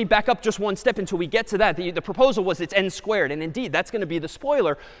intuition. And let me back up just one step until we get to that. The proposal was it's n squared. And indeed, that's going to be the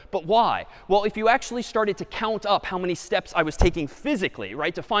spoiler. But why? Well, if you actually started to count up how many steps I was taking physically,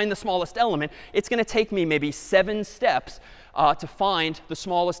 right, to find the smallest element, it's going to take me maybe 7 steps to find the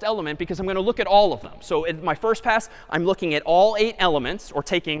smallest element, because I'm going to look at all of them. So in my first pass, I'm looking at all 8 elements, or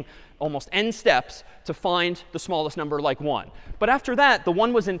taking almost n steps to find the smallest number like 1. But after that, the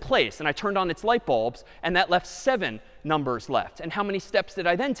 1 was in place, and I turned on its light bulbs, and that left 7 numbers left. And how many steps did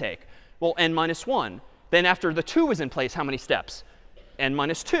I then take? Well, n minus 1. Then after the 2 was in place, how many steps? N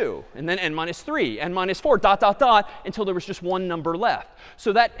minus 2, and then n minus 3, n minus 4, dot, dot, dot, until there was just 1 number left.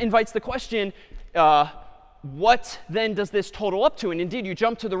 So that invites the question, what then does this total up to? And indeed, you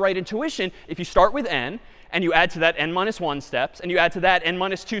jump to the right intuition. If you start with n, and you add to that n minus 1 steps, and you add to that n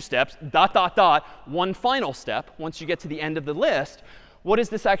minus 2 steps, dot, dot, dot, one final step, once you get to the end of the list, what does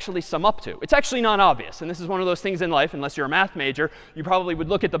this actually sum up to? It's actually not obvious. And this is one of those things in life, unless you're a math major, you probably would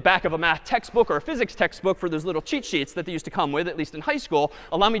look at the back of a math textbook or a physics textbook for those little cheat sheets that they used to come with, at least in high school.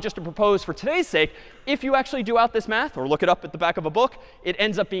 Allow me just to propose for today's sake, if you actually do out this math, or look it up at the back of a book, it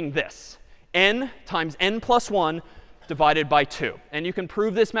ends up being this. N times n plus 1 divided by 2. And you can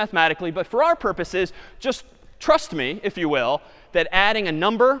prove this mathematically, but for our purposes, just trust me, if you will, that adding a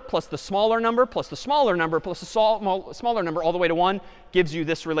number plus the smaller number plus the smaller number plus the smaller number all the way to 1 gives you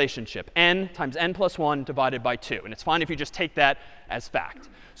this relationship. N times n plus 1 divided by 2. And it's fine if you just take that as fact.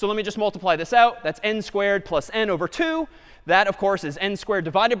 So let me just multiply this out. That's n squared plus n over 2. That, of course, is n squared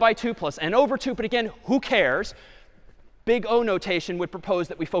divided by 2 plus n over 2. But again, who cares? Big O notation would propose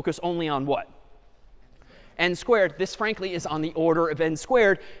that we focus only on what? N squared. This, frankly, is on the order of n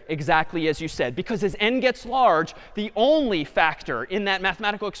squared, exactly as you said. Because as n gets large, the only factor in that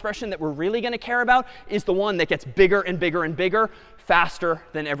mathematical expression that we're really going to care about is the one that gets bigger and bigger and bigger, faster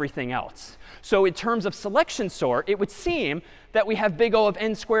than everything else. So in terms of selection sort, it would seem that we have big O of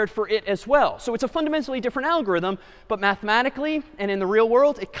n squared for it as well. So it's a fundamentally different algorithm, but mathematically and in the real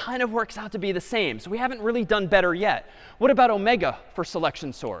world, it kind of works out to be the same. So we haven't really done better yet. What about omega for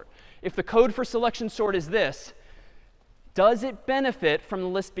selection sort? If the code for selection sort is this, Does it benefit from the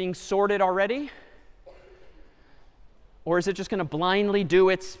list being sorted already? Or is it just going to blindly do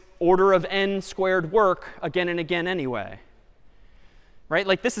its order of n squared work again and again anyway? Right?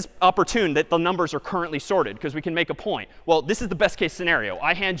 Like this is opportune that the numbers are currently sorted because we can make a point. Well, this is the best case scenario.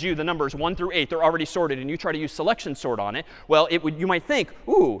 I hand you the numbers 1 through 8. They're already sorted, and you try to use selection sort on it. Well, you might think,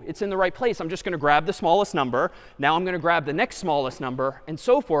 ooh, it's in the right place. I'm just going to grab the smallest number. Now I'm going to grab the next smallest number, and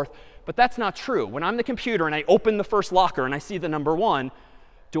so forth. But that's not true. When I'm the computer and I open the first locker and I see the number 1,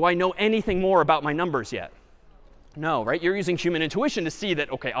 do I know anything more about my numbers yet? No, right? You're using human intuition to see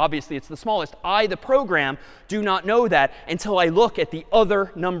that, OK, obviously it's the smallest. I, the program, do not know that until I look at the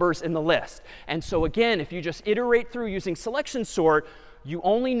other numbers in the list. And so again, if you just iterate through using selection sort, you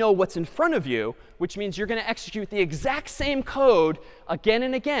only know what's in front of you, which means you're going to execute the exact same code again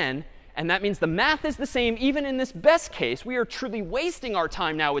and again. And that means the math is the same even in this best case. We are truly wasting our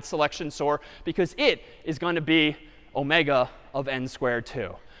time now with selection sort because it is going to be omega of n squared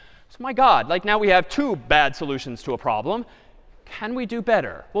 2. So my God, like now we have 2 bad solutions to a problem. Can we do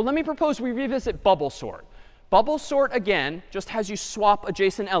better? Well, let me propose we revisit bubble sort. Bubble sort, again, just has you swap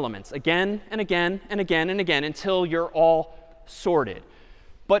adjacent elements again and again and again and again until you're all sorted.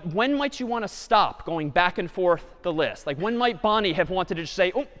 But when might you want to stop going back and forth the list? Like when might Bonnie have wanted to just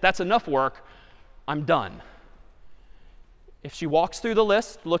say, oh, that's enough work. I'm done. If she walks through the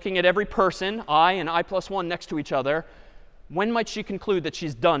list, looking at every person, I and I plus 1 next to each other, when might she conclude that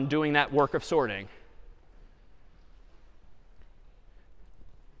she's done doing that work of sorting?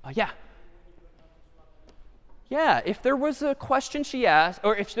 Yeah. Yeah, if there was a question she asked,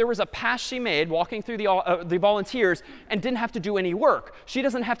 or if there was a pass she made walking through the volunteers and didn't have to do any work, she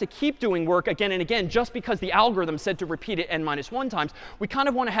doesn't have to keep doing work again and again just because the algorithm said to repeat it n-1 times. We kind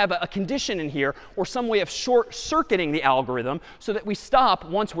of want to have a condition in here or some way of short-circuiting the algorithm so that we stop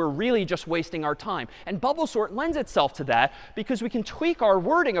once we're really just wasting our time. And bubble sort lends itself to that because we can tweak our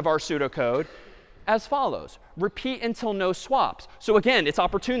wording of our pseudocode as follows. Repeat until no swaps. So again, it's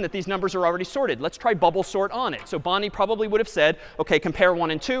opportune that these numbers are already sorted. Let's try bubble sort on it. So Bonnie probably would have said, OK, compare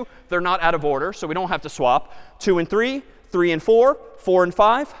 1 and 2. They're not out of order, so we don't have to swap. 2 and 3, 3 and 4, 4 and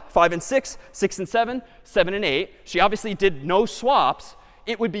 5, 5 and 6, 6 and 7, 7 and 8. She obviously did no swaps.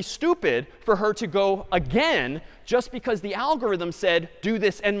 It would be stupid for her to go again just because the algorithm said do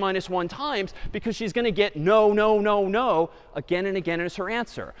this n-1 times, because she's going to get no, no, no, no again and again as her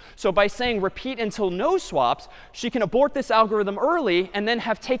answer. So by saying repeat until no swaps, she can abort this algorithm early and then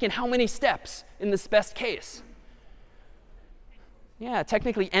have taken how many steps in this best case? Yeah,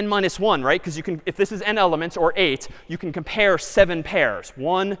 technically n-1, right? Because you can, if this is n elements or 8, you can compare 7 pairs.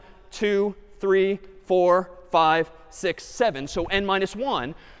 1, 2, 3, 4, 5, 6, 7. So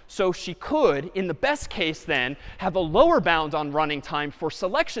n-1. So she could, in the best case then, have a lower bound on running time for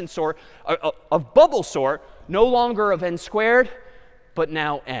selection sort, of bubble sort, no longer of n squared, but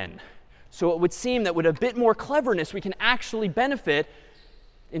now n. So it would seem that with a bit more cleverness, we can actually benefit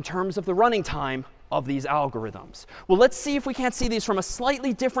in terms of the running time of these algorithms. Well, let's see if we can't see these from a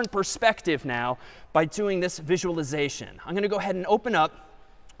slightly different perspective now by doing this visualization. I'm going to go ahead and open up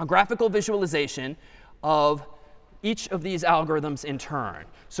a graphical visualization of each of these algorithms in turn.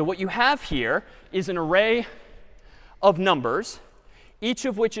 So what you have here is an array of numbers, each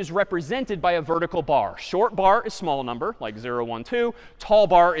of which is represented by a vertical bar. Short bar is small number, like 0, 1, 2. Tall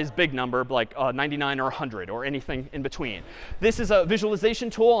bar is big number, like 99 or 100, or anything in between. This is a visualization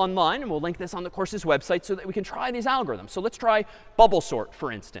tool online, and we'll link this on the course's website so that we can try these algorithms. So let's try bubble sort,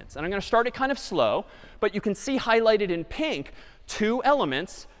 for instance. And I'm going to start it kind of slow, but you can see highlighted in pink 2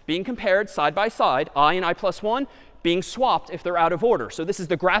 elements being compared side by side, I and I plus 1, being swapped if they're out of order. So this is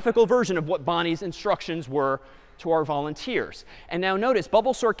the graphical version of what Bonnie's instructions were to our volunteers. And now notice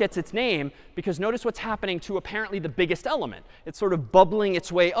bubble sort gets its name because notice what's happening to apparently the biggest element. It's sort of bubbling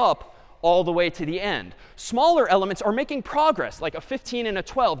its way up all the way to the end. Smaller elements are making progress, like a 15 and a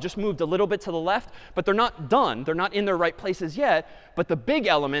 12 just moved a little bit to the left, but they're not done. They're not in their right places yet. But the big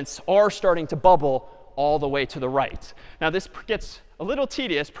elements are starting to bubble all the way to the right. Now this gets a little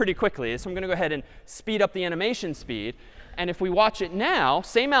tedious pretty quickly, so I'm going to go ahead and speed up the animation speed. And if we watch it now,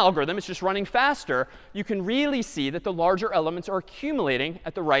 same algorithm, it's just running faster, you can really see that the larger elements are accumulating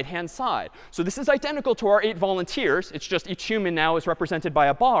at the right-hand side. So this is identical to our 8 volunteers. It's just each human now is represented by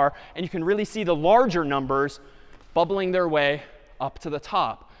a bar. And you can really see the larger numbers bubbling their way up to the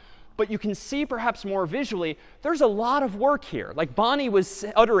top. But you can see perhaps more visually, there's a lot of work here. Like Bonnie was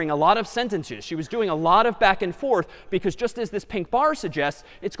uttering a lot of sentences. She was doing a lot of back and forth because just as this pink bar suggests,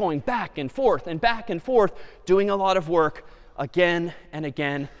 it's going back and forth and back and forth, doing a lot of work again and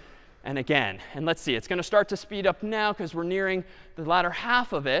again and again. And let's see, it's going to start to speed up now because we're nearing the latter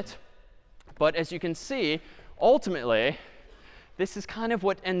half of it. But as you can see, ultimately, this is kind of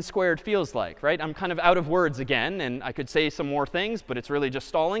what n squared feels like, right? I'm kind of out of words again, and I could say some more things, but it's really just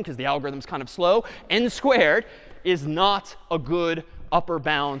stalling because the algorithm's kind of slow. N squared is not a good upper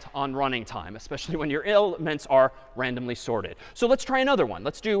bound on running time, especially when your elements are randomly sorted. So let's try another one.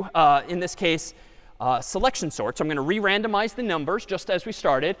 Let's do, in this case, selection sort. So I'm going to re-randomize the numbers just as we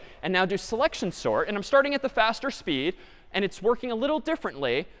started, and now do selection sort. And I'm starting at the faster speed, and it's working a little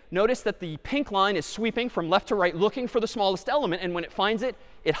differently. Notice that the pink line is sweeping from left to right, looking for the smallest element. And when it finds it,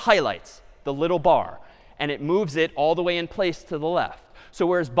 it highlights the little bar, and it moves it all the way in place to the left. So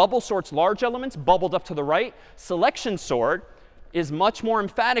whereas bubble sorts large elements bubbled up to the right, selection sort is much more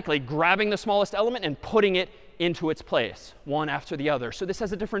emphatically grabbing the smallest element and putting it into its place, one after the other. So this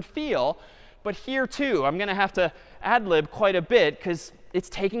has a different feel. But here, too, I'm going to have to ad-lib quite a bit because it's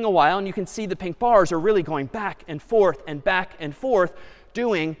taking a while. And you can see the pink bars are really going back and forth,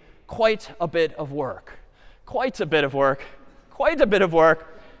 doing quite a bit of work. Quite a bit of work. Quite a bit of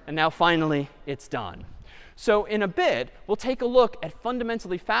work. And now, finally, it's done. So in a bit, we'll take a look at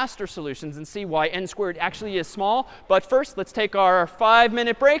fundamentally faster solutions and see why n squared actually is small. But first, let's take our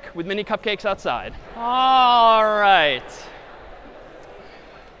 5-minute break with mini cupcakes outside. All right.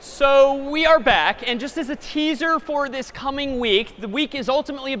 So we are back. And just as a teaser for this coming week, the week is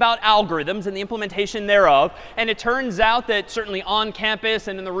ultimately about algorithms and the implementation thereof. And it turns out that certainly on campus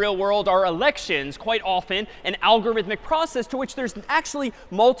and in the real world, our elections quite often an algorithmic process to which there's actually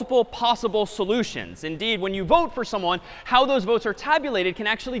multiple possible solutions. Indeed, when you vote for someone, how those votes are tabulated can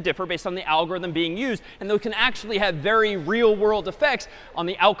actually differ based on the algorithm being used. And those can actually have very real world effects on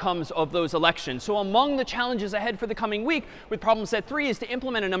the outcomes of those elections. So among the challenges ahead for the coming week with problem set 3 is to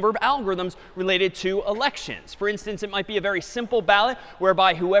implement a number of algorithms related to elections. For instance, it might be a very simple ballot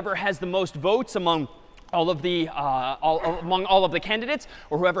whereby whoever has the most votes among all of the candidates,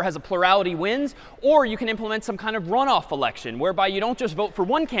 or whoever has a plurality wins. Or you can implement some kind of runoff election whereby you don't just vote for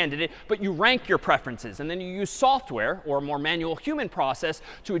one candidate, but you rank your preferences. And then you use software or a more manual human process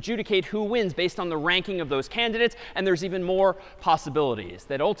to adjudicate who wins based on the ranking of those candidates. And there's even more possibilities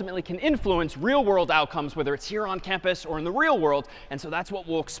that ultimately can influence real world outcomes, whether it's here on campus or in the real world. And so that's what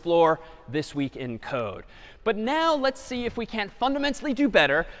we'll explore this week in code. But now let's see if we can't fundamentally do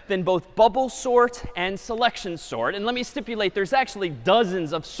better than both bubble sort and selection sort. And let me stipulate, there's actually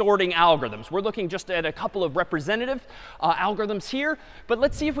dozens of sorting algorithms. We're looking just at a couple of representative algorithms here. But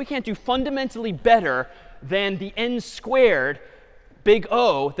let's see if we can't do fundamentally better than the n squared big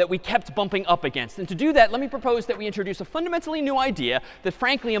O that we kept bumping up against. And to do that, let me propose that we introduce a fundamentally new idea that,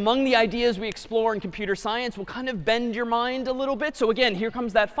 frankly, among the ideas we explore in computer science will kind of bend your mind a little bit. So again, here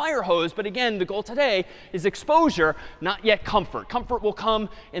comes that fire hose. But again, the goal today is exposure, not yet comfort. Comfort will come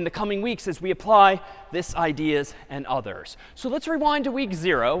in the coming weeks as we apply this ideas and others. So let's rewind to week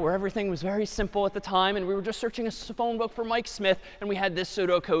 0, where everything was very simple at the time. And we were just searching a phone book for Mike Smith. And we had this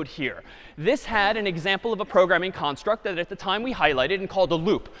pseudocode here. This had an example of a programming construct that at the time we highlighted and called a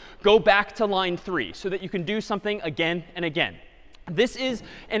loop. Go back to line 3 so that you can do something again and again. This is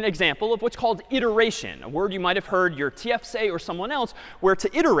an example of what's called iteration, a word you might have heard your TF say or someone else, where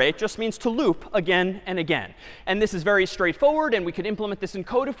to iterate just means to loop again and again. And this is very straightforward, and we could implement this in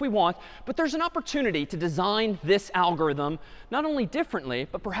code if we want. But there's an opportunity to design this algorithm not only differently,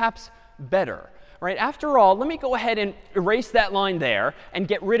 but perhaps better. Right? After all, let me go ahead and erase that line there and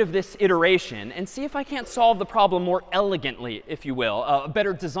get rid of this iteration and see if I can't solve the problem more elegantly, if you will, a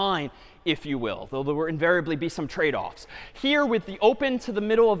better design, if you will, though there will invariably be some trade-offs. Here with the open to the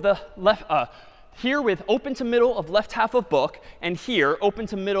middle of the left, here with open to middle of left half of book, and here open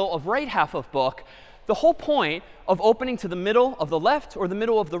to middle of right half of book, the whole point of opening to the middle of the left or the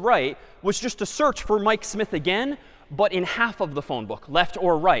middle of the right was just to search for Mike Smith again, but in half of the phone book, left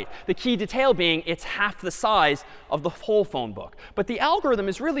or right. The key detail being it's half the size of the whole phone book. But the algorithm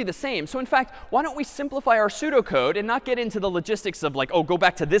is really the same. So in fact, why don't we simplify our pseudocode and not get into the logistics of like, oh, go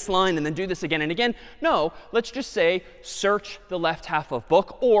back to this line and then do this again and again. No, let's just say search the left half of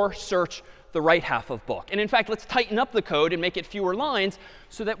book or search the right half of book. And in fact, let's tighten up the code and make it fewer lines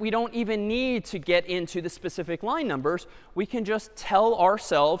so that we don't even need to get into the specific line numbers. We can just tell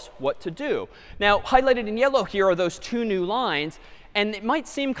ourselves what to do. Now, highlighted in yellow here are those 2 new lines. And it might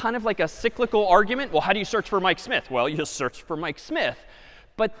seem kind of like a cyclical argument. Well, how do you search for Mike Smith? Well, you just search for Mike Smith.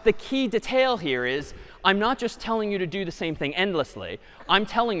 But the key detail here is I'm not just telling you to do the same thing endlessly. I'm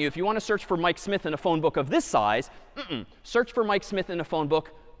telling you if you want to search for Mike Smith in a phone book of this size, search for Mike Smith in a phone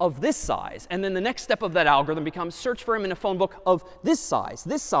book of this size. And then the next step of that algorithm becomes search for him in a phone book of this size,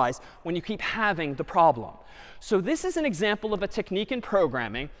 when you keep having the problem. So this is an example of a technique in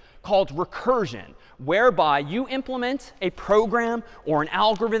programming called recursion, whereby you implement a program or an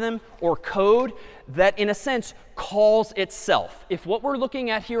algorithm or code that, in a sense, calls itself. If what we're looking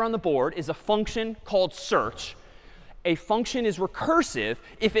at here on the board is a function called search, a function is recursive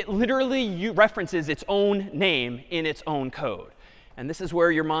if it literally references its own name in its own code. And this is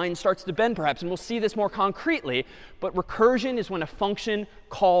where your mind starts to bend, perhaps. And we'll see this more concretely. But recursion is when a function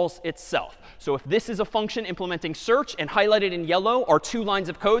calls itself. So if this is a function implementing search, and highlighted in yellow are 2 lines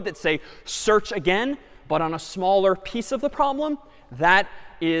of code that say search again, but on a smaller piece of the problem, that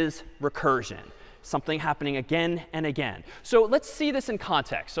is recursion. Something happening again and again. So let's see this in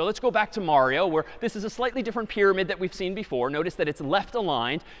context. So let's go back to Mario, where this is a slightly different pyramid that we've seen before. Notice that it's left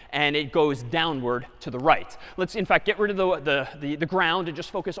aligned, and it goes downward to the right. Let's, in fact, get rid of the ground and just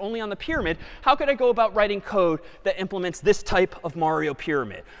focus only on the pyramid. How could I go about writing code that implements this type of Mario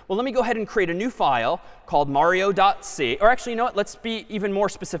pyramid? Well, let me go ahead and create a new file called mario.c. Or actually, you know what? Let's be even more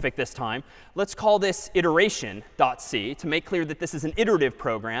specific this time. Let's call this iteration.c to make clear that this is an iterative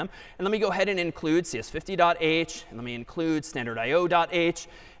program. And let me go ahead and include CS50.h, and let me include standardIO.h,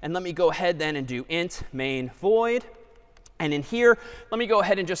 and let me go ahead then and do int main void. And in here, let me go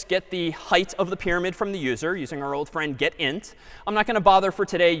ahead and just get the height of the pyramid from the user using our old friend getInt. I'm not going to bother for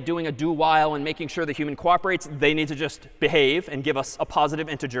today doing a do while and making sure the human cooperates. They need to just behave and give us a positive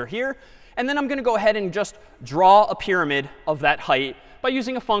integer here. And then I'm going to go ahead and just draw a pyramid of that height by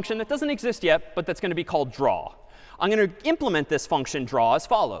using a function that doesn't exist yet, but that's going to be called draw. I'm going to implement this function draw as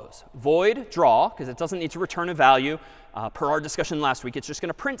follows. Void draw, because it doesn't need to return a value. Per our discussion last week, it's just going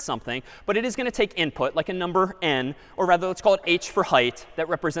to print something. But it is going to take input, like a number n, or rather, let's call it h for height, that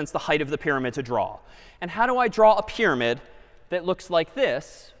represents the height of the pyramid to draw. And how do I draw a pyramid that looks like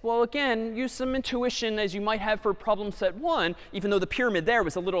this? Well, again, use some intuition as you might have for problem set 1, even though the pyramid there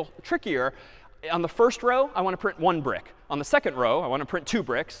was a little trickier. On the first row, I want to print 1 brick. On the second row, I want to print 2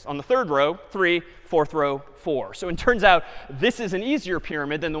 bricks. On the third row, 3. Fourth row, 4. So it turns out this is an easier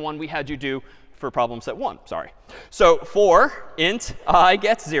pyramid than the one we had you do for problem set 1. Sorry. So for int I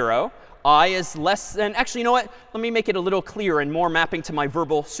gets 0, I is less than, actually, you know what? Let me make it a little clearer and more mapping to my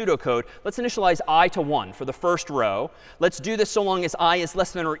verbal pseudocode. Let's initialize I to 1 for the first row. Let's do this so long as I is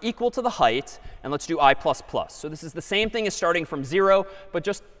less than or equal to the height. And let's do I++. So this is the same thing as starting from 0, but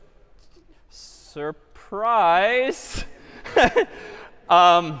just surprise.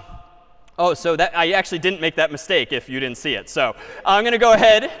 Oh, so that I actually didn't make that mistake if you didn't see it. So I'm going to go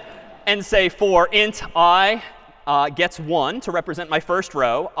ahead and say for int I gets 1 to represent my first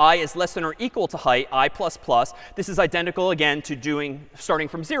row. I is less than or equal to height, I++. This is identical, again, to starting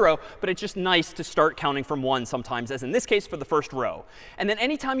from 0, but it's just nice to start counting from 1 sometimes, as in this case for the first row. And then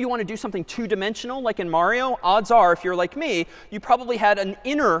anytime you want to do something 2-dimensional, like in Mario, odds are, if you're like me, you probably had an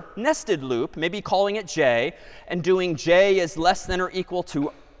inner nested loop, maybe calling it j, and doing j is less than or equal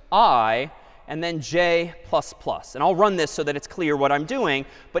to I, and then j++. And I'll run this so that it's clear what I'm doing.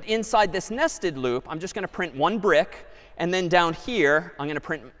 But inside this nested loop, I'm just going to print 1 brick. And then down here, I'm going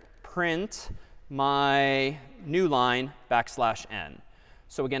to print my new line \n.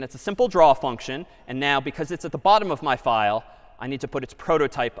 So again, it's a simple draw function. And now, because it's at the bottom of my file, I need to put its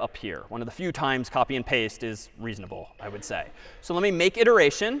prototype up here. One of the few times copy and paste is reasonable, I would say. So let me make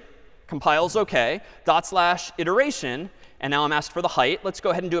iteration. Compiles OK. /iteration. And now I'm asked for the height. Let's go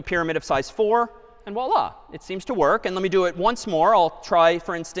ahead and do a pyramid of size 4. And voila, it seems to work. And let me do it once more. I'll try,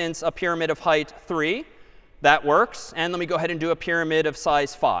 for instance, a pyramid of height 3. That works. And let me go ahead and do a pyramid of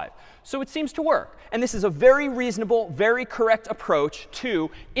size 5. So it seems to work. And this is a very reasonable, very correct approach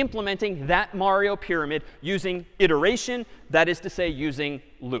to implementing that Mario pyramid using iteration, that is to say, using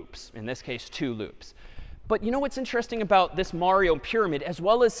loops, in this case, 2 loops. But you know what's interesting about this Mario pyramid, as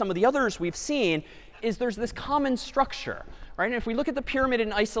well as some of the others we've seen, is there's this common structure, right? And if we look at the pyramid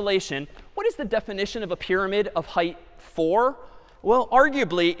in isolation, what is the definition of a pyramid of height 4? Well,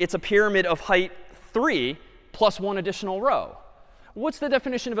 arguably, it's a pyramid of height 3 plus 1 additional row. What's the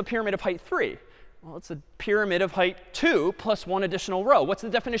definition of a pyramid of height 3? Well, it's a pyramid of height 2 plus 1 additional row. What's the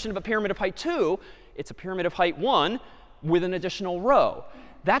definition of a pyramid of height 2? It's a pyramid of height 1 with an additional row.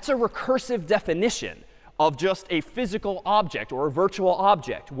 That's a recursive definition of just a physical object or a virtual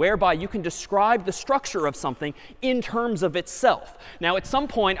object, whereby you can describe the structure of something in terms of itself. Now, at some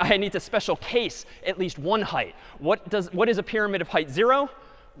point, I need to special case at least one height. What is a pyramid of height 0?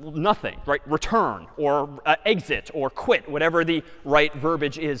 Well, nothing, right? Return or exit or quit, whatever the right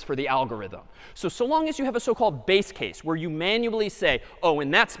verbiage is for the algorithm. So long as you have a so-called base case where you manually say, oh,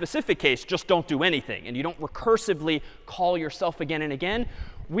 in that specific case, just don't do anything, and you don't recursively call yourself again and again,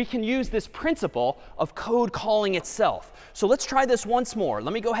 we can use this principle of code calling itself. So let's try this once more.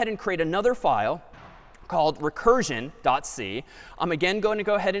 Let me go ahead and create another file called recursion.c. I'm again going to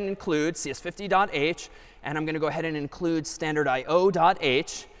go ahead and include cs50.h, and I'm going to go ahead and include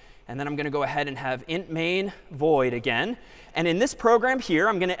standardIO.h. And then I'm going to go ahead and have int main void again. And in this program here,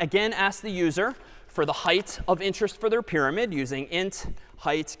 I'm going to again ask the user for the height of interest for their pyramid using int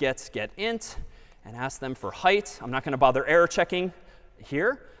height gets getInt, and ask them for height. I'm not going to bother error checking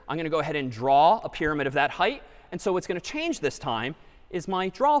here. I'm going to go ahead and draw a pyramid of that height. And so what's going to change this time is my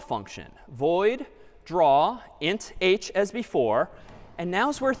draw function. Void draw int h as before. And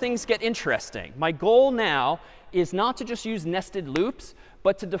now's where things get interesting. My goal now is not to just use nested loops,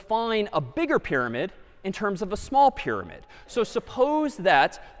 but to define a bigger pyramid in terms of a small pyramid. So suppose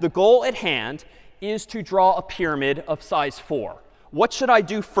that the goal at hand is to draw a pyramid of size 4. What should I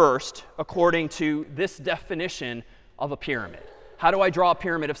do first according to this definition of a pyramid? How do I draw a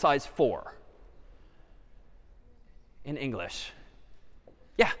pyramid of size 4 in English?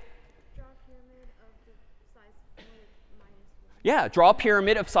 Yeah? Yeah, draw a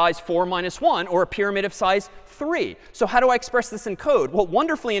pyramid of size 4 minus 1, or a pyramid of size 3. So how do I express this in code? Well,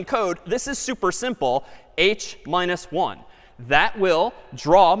 wonderfully in code, this is super simple, h minus 1. That will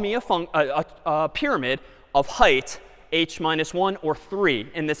draw me a pyramid of height h minus 1 or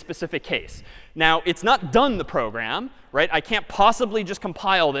 3 in this specific case. Now, it's not done the program, right? I can't possibly just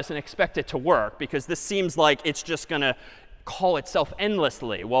compile this and expect it to work, because this seems like it's just going to call itself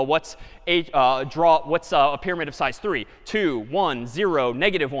endlessly. Well, what's a pyramid of size 3? 2, 1, 0,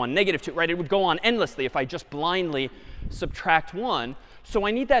 -1, -2, right? It would go on endlessly if I just blindly subtract 1. So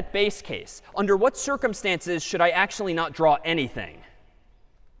I need that base case. Under what circumstances should I actually not draw anything?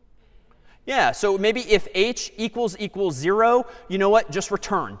 Yeah, so maybe if h equals 0, you know what? Just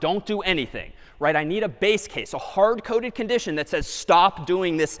return. Don't do anything. Right? I need a base case, a hard-coded condition that says stop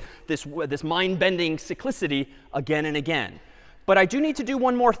doing this mind-bending cyclicity again and again. But I do need to do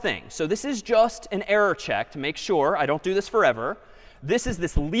one more thing. So this is just an error check to make sure I don't do this forever. This is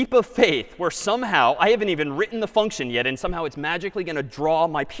this leap of faith where somehow I haven't even written the function yet, and somehow it's magically going to draw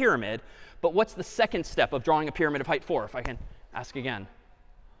my pyramid. But what's the second step of drawing a pyramid of height 4, if I can ask again?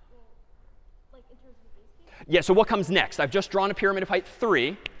 Yeah, so what comes next? I've just drawn a pyramid of height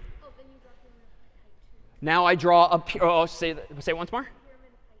 3. Now I draw a, say it once more?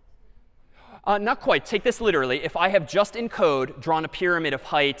 Not quite. Take this literally. If I have just in code drawn a pyramid of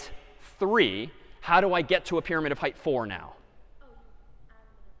height 3, how do I get to a pyramid of height 4 now?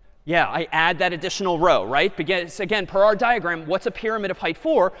 Yeah, I add that additional row, right? Because again, per our diagram, what's a pyramid of height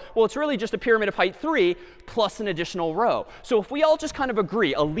 4? Well, it's really just a pyramid of height 3 plus an additional row. So if we all just kind of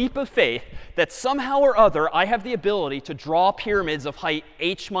agree, a leap of faith, that somehow or other I have the ability to draw pyramids of height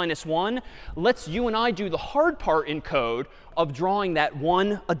h minus 1, let's you and I do the hard part in code of drawing that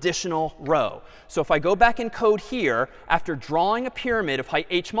one additional row. So if I go back in code here, after drawing a pyramid of height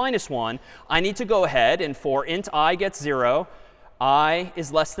h minus 1, I need to go ahead and for int I gets 0, I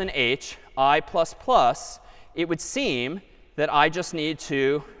is less than h, I plus plus, it would seem that I just need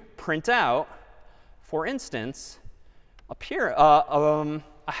to print out, for instance, a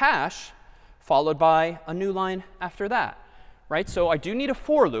hash followed by a new line after that. Right? So I do need a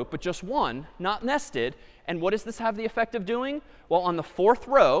for loop, but just one, not nested. And what does this have the effect of doing? Well, on the 4th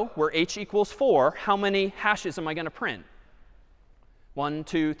row, where h equals 4, how many hashes am I going to print? 1,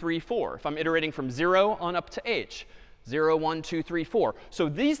 2, 3, 4. If I'm iterating from 0 on up to h. 0, 1, 2, 3, 4. So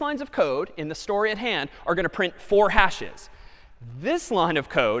these lines of code in the story at hand are going to print 4 hashes. This line of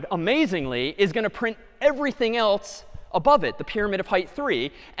code, amazingly, is going to print everything else above it, the pyramid of height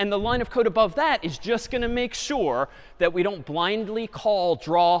 3. And the line of code above that is just going to make sure that we don't blindly call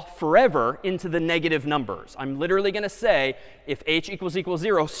draw forever into the negative numbers. I'm literally going to say, if h equals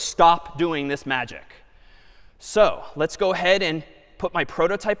 0, stop doing this magic. So let's go ahead and put my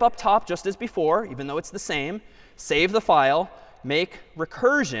prototype up top just as before, even though it's the same. Save the file, make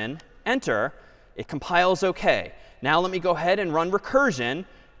recursion, enter. It compiles OK. Now let me go ahead and run recursion,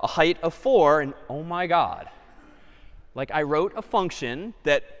 a height of 4, and oh my god. Like I wrote a function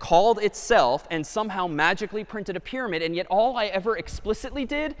that called itself and somehow magically printed a pyramid, and yet all I ever explicitly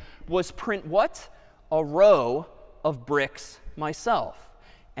did was print what? A row of bricks myself.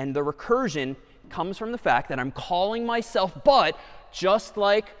 And the recursion comes from the fact that I'm calling myself, but just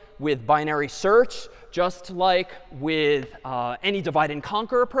like with binary search, just like with any divide and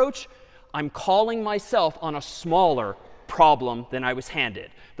conquer approach, I'm calling myself on a smaller problem than I was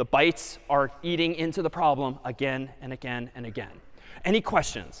handed. The bytes are eating into the problem again and again and again. Any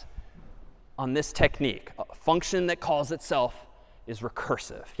questions on this technique? A function that calls itself is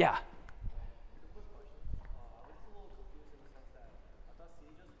recursive. Yeah?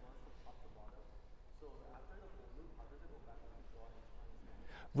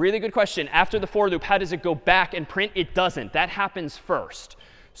 Really good question. After the for loop, how does it go back and print? It doesn't. That happens first.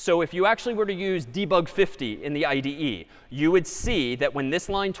 So if you actually were to use debug 50 in the IDE, you would see that when this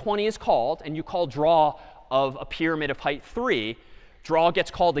line 20 is called and you call draw of a pyramid of height 3, draw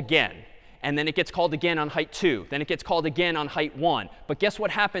gets called again. And then it gets called again on height 2. Then it gets called again on height 1. But guess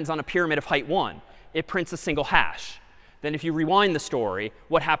what happens on a pyramid of height 1? It prints a single hash. Then if you rewind the story,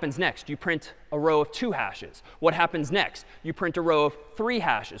 what happens next? You print a row of 2 hashes. What happens next? You print a row of 3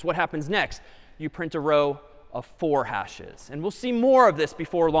 hashes. What happens next? You print a row of 4 hashes. And we'll see more of this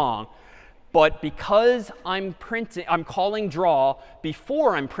before long. But because I'm calling draw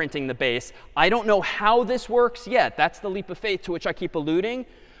before I'm printing the base, I don't know how this works yet. That's the leap of faith to which I keep alluding.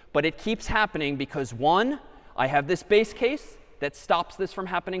 But it keeps happening because, 1, I have this base case that stops this from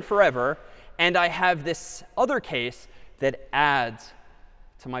happening forever. And I have this other case that adds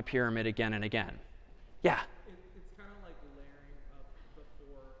to my pyramid again and again. Yeah? It's kind of like layering up the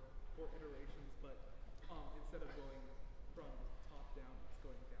four iterations, but instead of going from top down, it's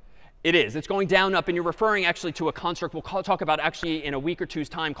going down. It is. It's going down, up, and you're referring actually to a construct we'll talk about actually in a week or two's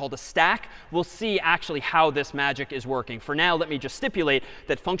time called a stack. We'll see actually how this magic is working. For now, let me just stipulate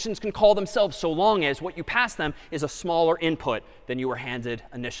that functions can call themselves so long as what you pass them is a smaller input than you were handed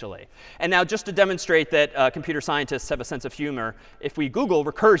initially. And now just to demonstrate that computer scientists have a sense of humor, if we Google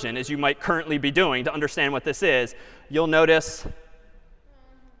recursion, as you might currently be doing to understand what this is, you'll notice.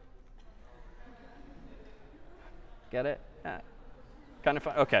 Get it? Kind of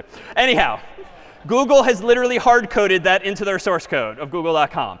fun. OK. Anyhow, Google has literally hard-coded that into their source code of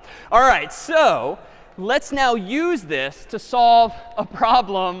google.com. All right, so let's now use this to solve a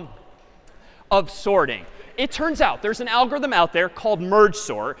problem of sorting. It turns out there's an algorithm out there called merge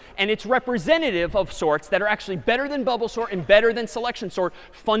sort, and it's representative of sorts that are actually better than bubble sort and better than selection sort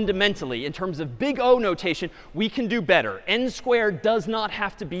fundamentally. In terms of big O notation, we can do better. N squared does not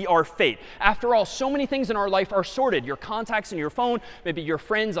have to be our fate. After all, so many things in our life are sorted. Your contacts in your phone, maybe your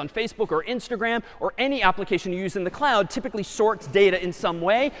friends on Facebook or Instagram, or any application you use in the cloud typically sorts data in some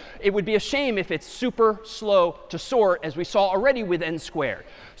way. It would be a shame if it's super slow to sort, as we saw already with N squared.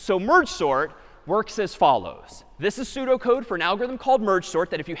 So merge sort works as follows. This is pseudocode for an algorithm called merge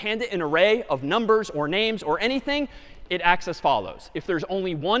sort that if you hand it an array of numbers or names or anything, it acts as follows. If there's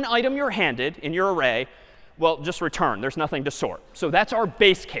only one item you're handed in your array, well, just return. There's nothing to sort. So that's our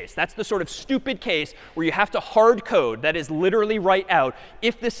base case. That's the sort of stupid case where you have to hard code, that is literally write out,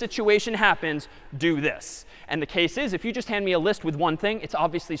 if this situation happens, do this. And the case is, if you just hand me a list with one thing, it's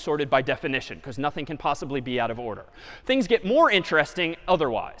obviously sorted by definition, because nothing can possibly be out of order. Things get more interesting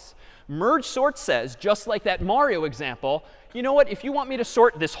otherwise. Merge sort says, just like that Mario example, you know what? If you want me to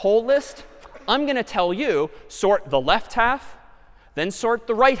sort this whole list, I'm going to tell you, sort the left half, then sort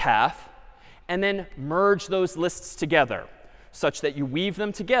the right half, and then merge those lists together, such that you weave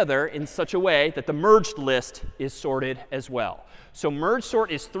them together in such a way that the merged list is sorted as well. So merge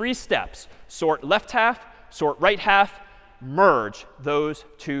sort is 3 steps. Sort left half, sort right half, merge those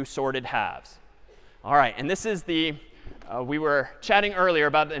 2 sorted halves. All right, and this is the we were chatting earlier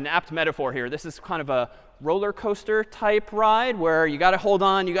about an apt metaphor here. This is kind of a roller coaster type ride where you got to hold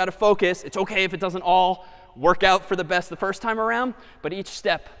on, you got to focus. It's OK if it doesn't all work out for the best the first time around, but each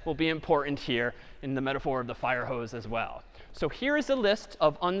step will be important here in the metaphor of the fire hose as well. So here is a list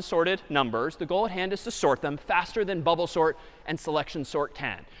of unsorted numbers. The goal at hand is to sort them faster than bubble sort and selection sort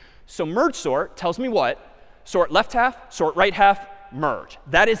can. So merge sort tells me what? Sort left half, sort right half, merge.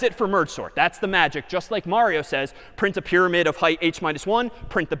 That is it for merge sort. That's the magic. Just like Mario says, print a pyramid of height h-1,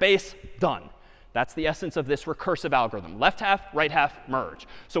 print the base, done. That's the essence of this recursive algorithm. Left half, right half, merge.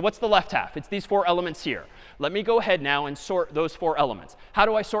 So what's the left half? It's these 4 elements here. Let me go ahead now and sort those 4 elements. How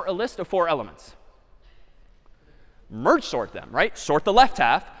do I sort a list of 4 elements? Merge sort them, right? Sort the left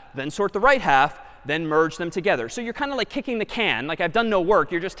half, then sort the right half, then merge them together. So you're kind of like kicking the can. Like I've done no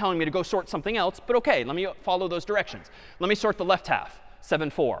work. You're just telling me to go sort something else. But OK, let me follow those directions. Let me sort the left half,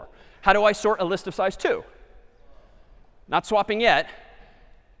 7, 4. How do I sort a list of size 2? Not swapping yet.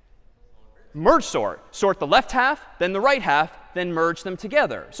 Merge sort. Sort the left half, then the right half, then merge them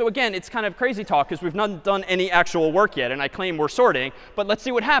together. So again, it's kind of crazy talk because we've not done any actual work yet. And I claim we're sorting. But let's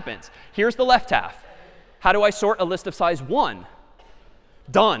see what happens. Here's the left half. How do I sort a list of size 1?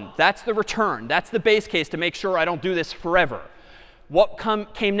 Done. That's the return. That's the base case to make sure I don't do this forever. What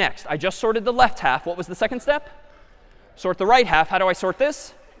came next? I just sorted the left half. What was the second step? Sort the right half. How do I sort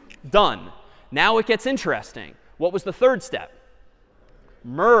this? Done. Now it gets interesting. What was the third step?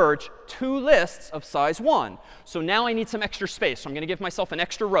 merge two lists of size 1. So now I need some extra space. So I'm going to give myself an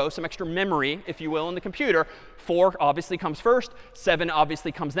extra row, some extra memory, if you will, in the computer. 4 obviously comes first. 7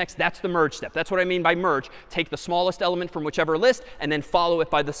 obviously comes next. That's the merge step. That's what I mean by merge. Take the smallest element from whichever list and then follow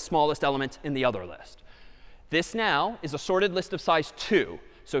it by the smallest element in the other list. This now is a sorted list of size 2.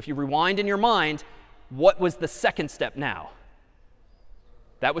 So if you rewind in your mind, what was the second step now?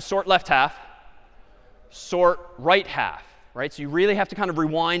 That was sort left half, sort right half. Right? So you really have to kind of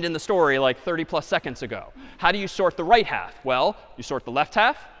rewind in the story like 30 plus seconds ago. How do you sort the right half? Well, you sort the left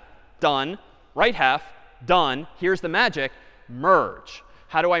half, done. Right half, done. Here's the magic, merge.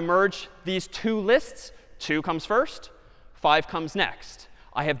 How do I merge these two lists? 2 comes first, 5 comes next.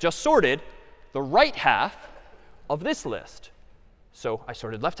 I have just sorted the right half of this list. So I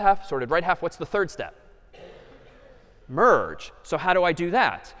sorted left half, sorted right half. What's the third step? Merge. So how do I do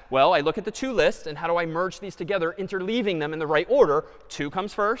that? Well, I look at the two lists, and how do I merge these together, interleaving them in the right order? 2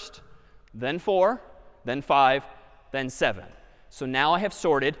 comes first, then 4, then 5, then 7. So now I have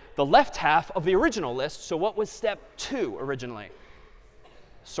sorted the left half of the original list. So what was step 2 originally?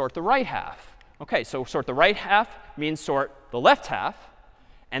 Sort the right half. OK, so sort the right half means sort the left half,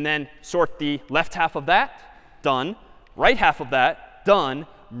 and then sort the left half of that, done. Right half of that, done.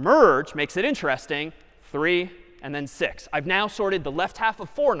 Merge makes it interesting, 3, and then 6. I've now sorted the left half of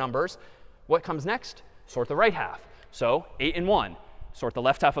 4 numbers. What comes next? Sort the right half. So 8 and 1. Sort the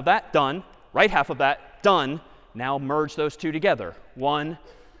left half of that, done. Right half of that, done. Now merge those two together, 1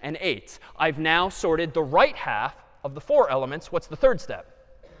 and 8. I've now sorted the right half of the 4 elements. What's the third step?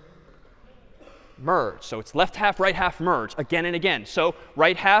 Merge. So it's left half, right half, merge, again and again. So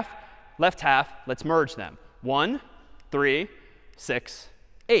right half, left half, let's merge them. 1, 3, 6,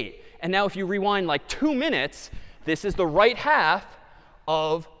 8. And now if you rewind like 2 minutes, this is the right half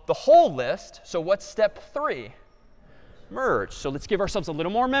of the whole list. So what's step 3? Merge. So let's give ourselves a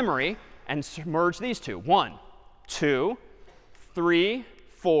little more memory and merge these two. 1, 2, 3,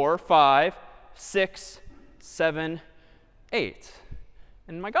 4, 5, 6, 7, 8.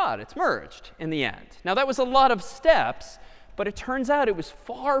 And my God, it's merged in the end. Now that was a lot of steps, but it turns out it was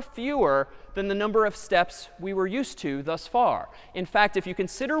far fewer than the number of steps we were used to thus far. In fact, if you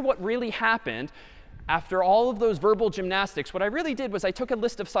consider what really happened, after all of those verbal gymnastics, what I really did was I took a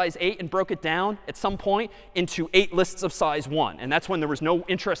list of size 8 and broke it down at some point into 8 lists of size 1. And that's when there was no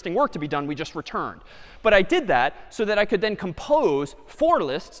interesting work to be done. We just returned. But I did that so that I could then compose 4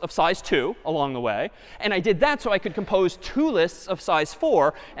 lists of size 2 along the way. And I did that so I could compose 2 lists of size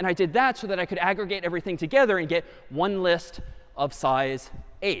 4. And I did that so that I could aggregate everything together and get 1 list of size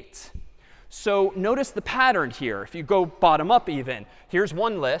 8. So notice the pattern here. If you go bottom up even, here's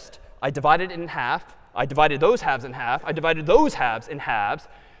one list. I divided it in half. I divided those halves in half. I divided those halves in halves.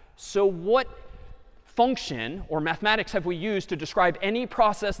 So what function or mathematics have we used to describe any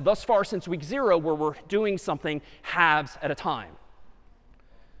process thus far since week 0 where we're doing something halves at a time?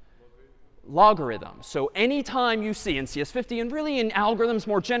 Logarithm. So anytime you see in CS50 and really in algorithms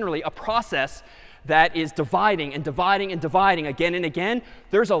more generally a process that is dividing and dividing and dividing again and again,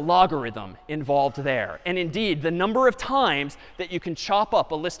 there's a logarithm involved there. And indeed, the number of times that you can chop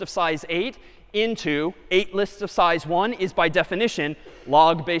up a list of size 8 into 8 lists of size 1 is by definition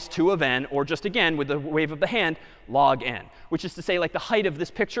log base 2 of n, or just again, with the wave of the hand, log n. Which is to say, like the height of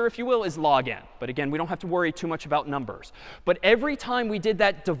this picture, if you will, is log n. But again, we don't have to worry too much about numbers. But every time we did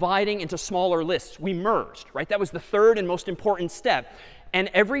that dividing into smaller lists, we merged, right? That was the third and most important step. And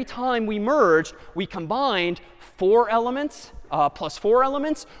every time we merged, we combined 4 elements plus 4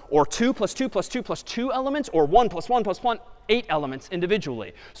 elements, or 2 plus 2 plus 2 plus 2 elements, or 1 plus 1 plus 1, 8 elements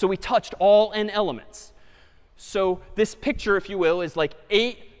individually. So we touched all n elements. So this picture, if you will, is like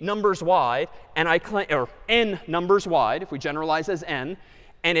 8 numbers wide, and or n numbers wide, if we generalize as n,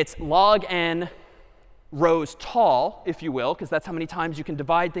 and it's log n rows tall, if you will, because that's how many times you can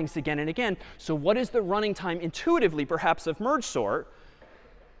divide things again and again. So what is the running time intuitively, perhaps, of merge sort?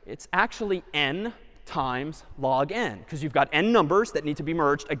 It's actually n times log n, because you've got n numbers that need to be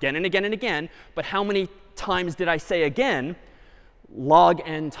merged again and again and again. But how many times did I say again? Log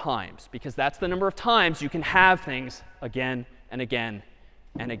n times, because that's the number of times you can have things again and again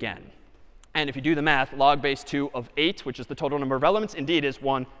and again. And if you do the math, log base 2 of 8, which is the total number of elements, indeed is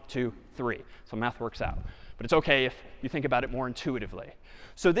 1, 2, 3. So math works out. But it's OK if you think about it more intuitively.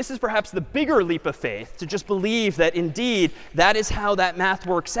 So this is perhaps the bigger leap of faith, to just believe that indeed that is how that math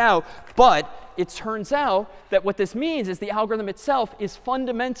works out. But it turns out that what this means is the algorithm itself is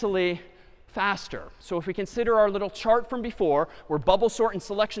fundamentally faster. So if we consider our little chart from before, where bubble sort and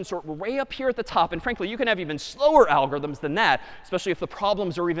selection sort were way up here at the top. And frankly, you can have even slower algorithms than that, especially if the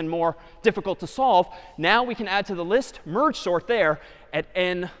problems are even more difficult to solve. Now we can add to the list merge sort there. at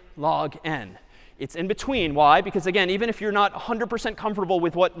n log n. It's in between. Why? Because again, even if you're not 100% comfortable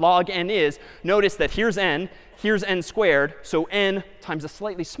with what log n is, notice that here's n squared. So n times a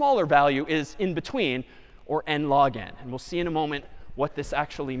slightly smaller value is in between, or n log n. And we'll see in a moment what this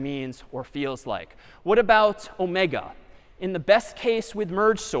actually means or feels like. What about omega? In the best case with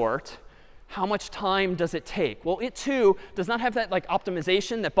merge sort, how much time does it take? Well, it too does not have that like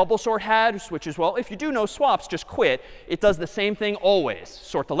optimization that bubble sort had, which is, well, if you do no swaps, just quit. It does the same thing always.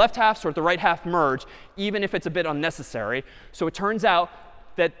 Sort the left half, sort the right half, merge, even if it's a bit unnecessary. So it turns out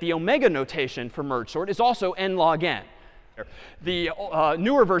that the omega notation for merge sort is also n log n. The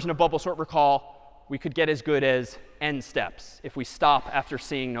newer version of bubble sort, recall, we could get as good as n steps if we stop after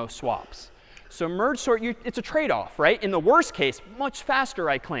seeing no swaps. So merge sort, it's a trade-off, right? In the worst case, much faster,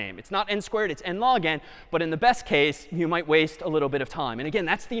 I claim. It's not n squared, it's n log n. But in the best case, you might waste a little bit of time. And again,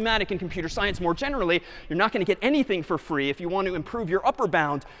 that's thematic in computer science more generally. You're not going to get anything for free. If you want to improve your upper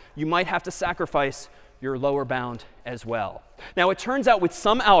bound, you might have to sacrifice your lower bound as well. Now, it turns out with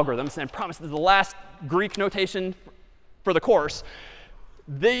some algorithms, and I promise this is the last Greek notation for the course,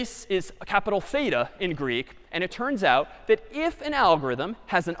 this is a capital theta in Greek. And it turns out that if an algorithm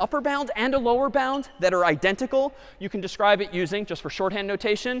has an upper bound and a lower bound that are identical, you can describe it using, just for shorthand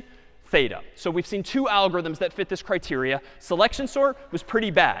notation, theta. So we've seen two algorithms that fit this criteria. Selection sort was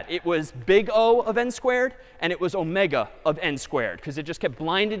pretty bad. It was big O of n squared, and it was omega of n squared, because it just kept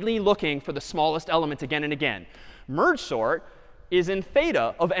blindly looking for the smallest element again and again. Merge sort is in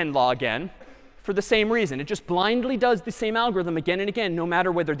theta of n log n, for the same reason. It just blindly does the same algorithm again and again, no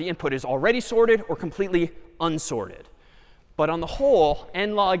matter whether the input is already sorted or completely unsorted. But on the whole,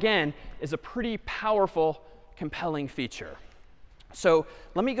 n log n is a pretty powerful, compelling feature. So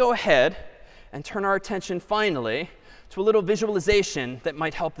let me go ahead and turn our attention finally to a little visualization that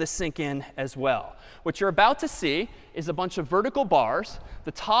might help this sink in as well. What you're about to see is a bunch of vertical bars,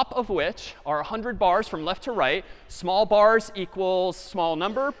 the top of which are 100 bars from left to right. Small bars equals small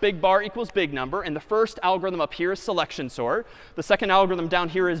number, big bar equals big number. And the first algorithm up here is selection sort. The second algorithm down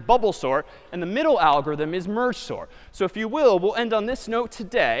here is bubble sort. And the middle algorithm is merge sort. So if you will, we'll end on this note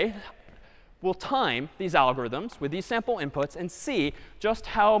today. We'll time these algorithms with these sample inputs and see just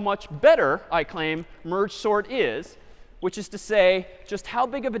how much better, I claim, merge sort is, which is to say, just how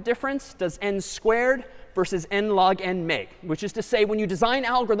big of a difference does n squared versus n log n make? Which is to say, when you design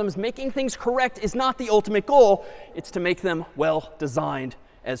algorithms, making things correct is not the ultimate goal. It's to make them well designed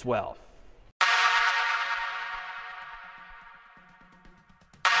as well.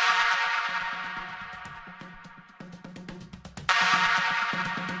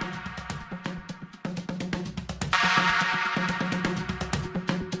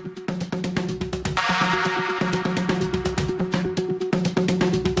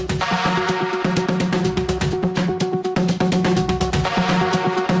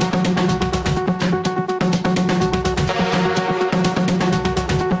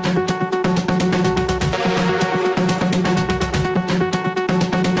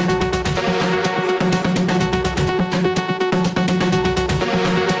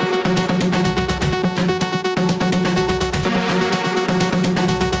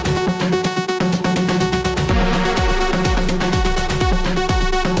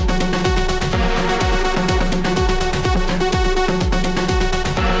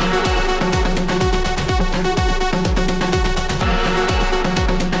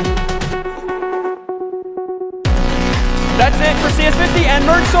 That's it for CS50 and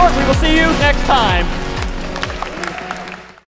merge sort. We will see you next time.